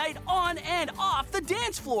moves of the night on and off the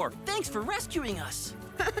dance floor. Thanks for rescuing us.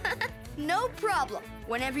 No problem.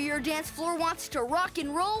 Whenever your dance floor wants to rock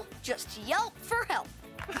and roll, just yelp for help.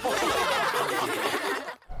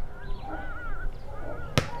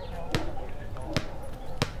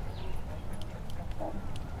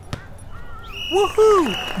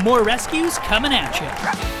 Woohoo! More rescues coming at you.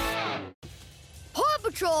 Paw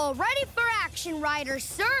Patrol ready for action, Riders,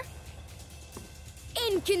 sir.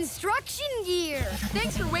 In construction gear.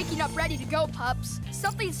 Thanks for waking up ready to go, pups.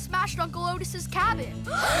 Something smashed Uncle Otis's cabin.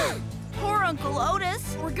 Poor Uncle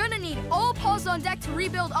Otis. We're gonna need all paws on deck to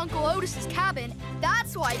rebuild Uncle Otis's cabin.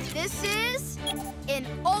 That's why this is an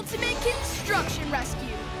ultimate construction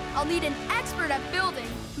rescue. I'll need an expert at building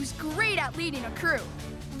who's great at leading a crew.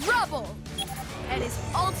 Rubble and his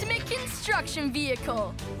ultimate construction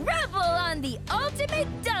vehicle. Rubble on the ultimate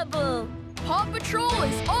double. Paw Patrol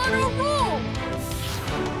is on a roll.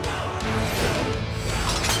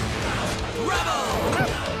 Rubble!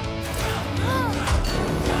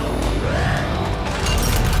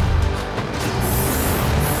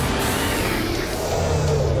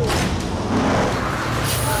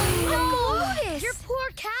 Your poor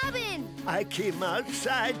cabin. I came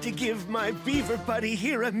outside to give my beaver buddy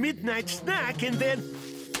here a midnight snack and then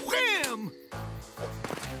wham!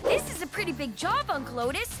 This is a pretty big job, Uncle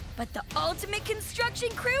Otis, but the ultimate construction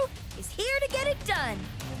crew is here to get it done.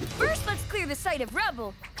 First, let's clear the site of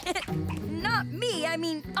rubble. Not me, I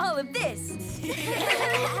mean all of this.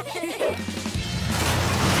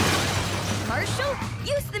 Marshall,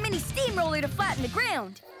 use the mini steamroller to flatten the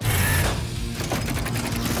ground.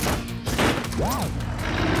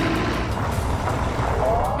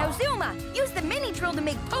 Now, Zuma, use the mini drill to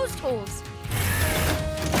make post holes.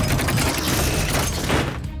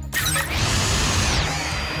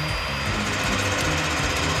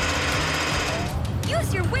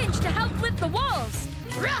 Use your winch to help lift the walls.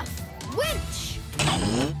 Rough winch!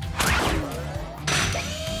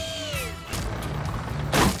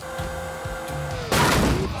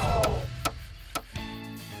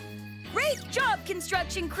 Great job,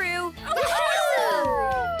 construction crew!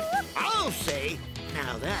 I'll say,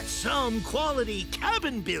 now that's some quality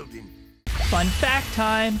cabin building. Fun fact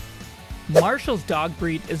time. Marshall's dog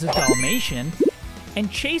breed is a Dalmatian,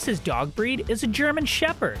 and Chase's dog breed is a German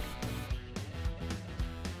Shepherd.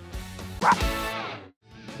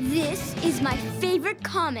 This is my favorite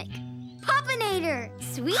comic, Puppinator.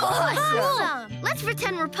 Sweet. Awesome. Let's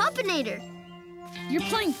pretend we're Puppinator. You're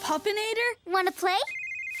playing Puppinator? Want to play?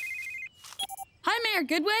 Hi, Mayor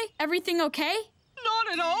Goodway. Everything okay?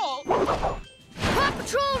 Not at all. Paw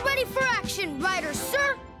Patrol ready for action, Ryder,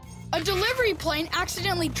 sir. A delivery plane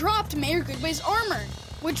accidentally dropped Mayor Goodway's armor,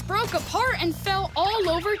 which broke apart and fell all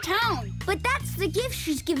over town. But that's the gift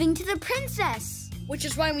she's giving to the princess. Which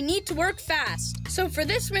is why we need to work fast. So for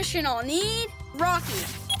this mission, I'll need Rocky.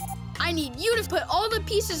 I need you to put all the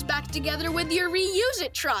pieces back together with your reuse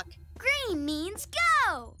it truck. Green means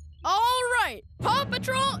go. All right, Paw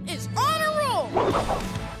Patrol is on a roll.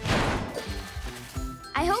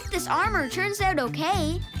 I hope this armor turns out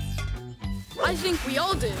okay. I think we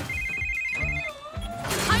all do.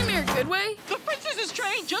 Hi, Mayor Goodway. The princess's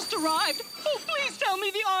train just arrived. Oh, please tell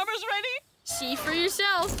me the armor's ready. See for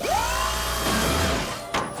yourself.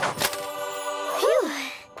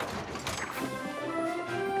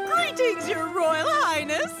 Greetings, Your Royal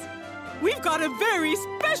Highness. We've got a very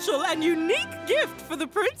special and unique gift for the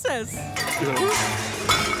princess.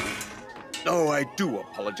 Oh, I do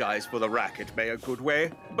apologize for the racket, Mayor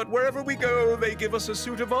Goodway. But wherever we go, they give us a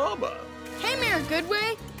suit of armor. Hey, Mayor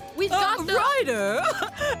Goodway. We've got the... Ryder,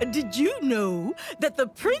 did you know that the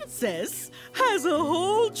princess has a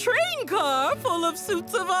whole train car full of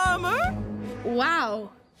suits of armor?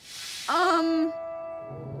 Wow.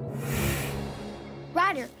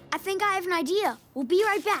 Ryder, I think I have an idea. We'll be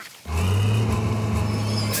right back.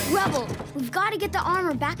 Rubble, we've got to get the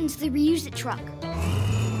armor back into the reuse it truck.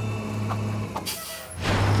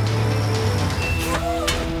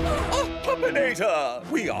 Oh, Puppinator!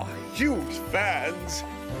 We are huge fans.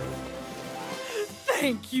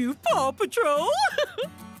 Thank you, Paw Patrol.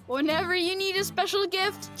 Whenever you need a special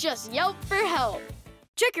gift, just yelp for help.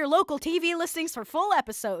 Check your local TV listings for full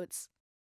episodes.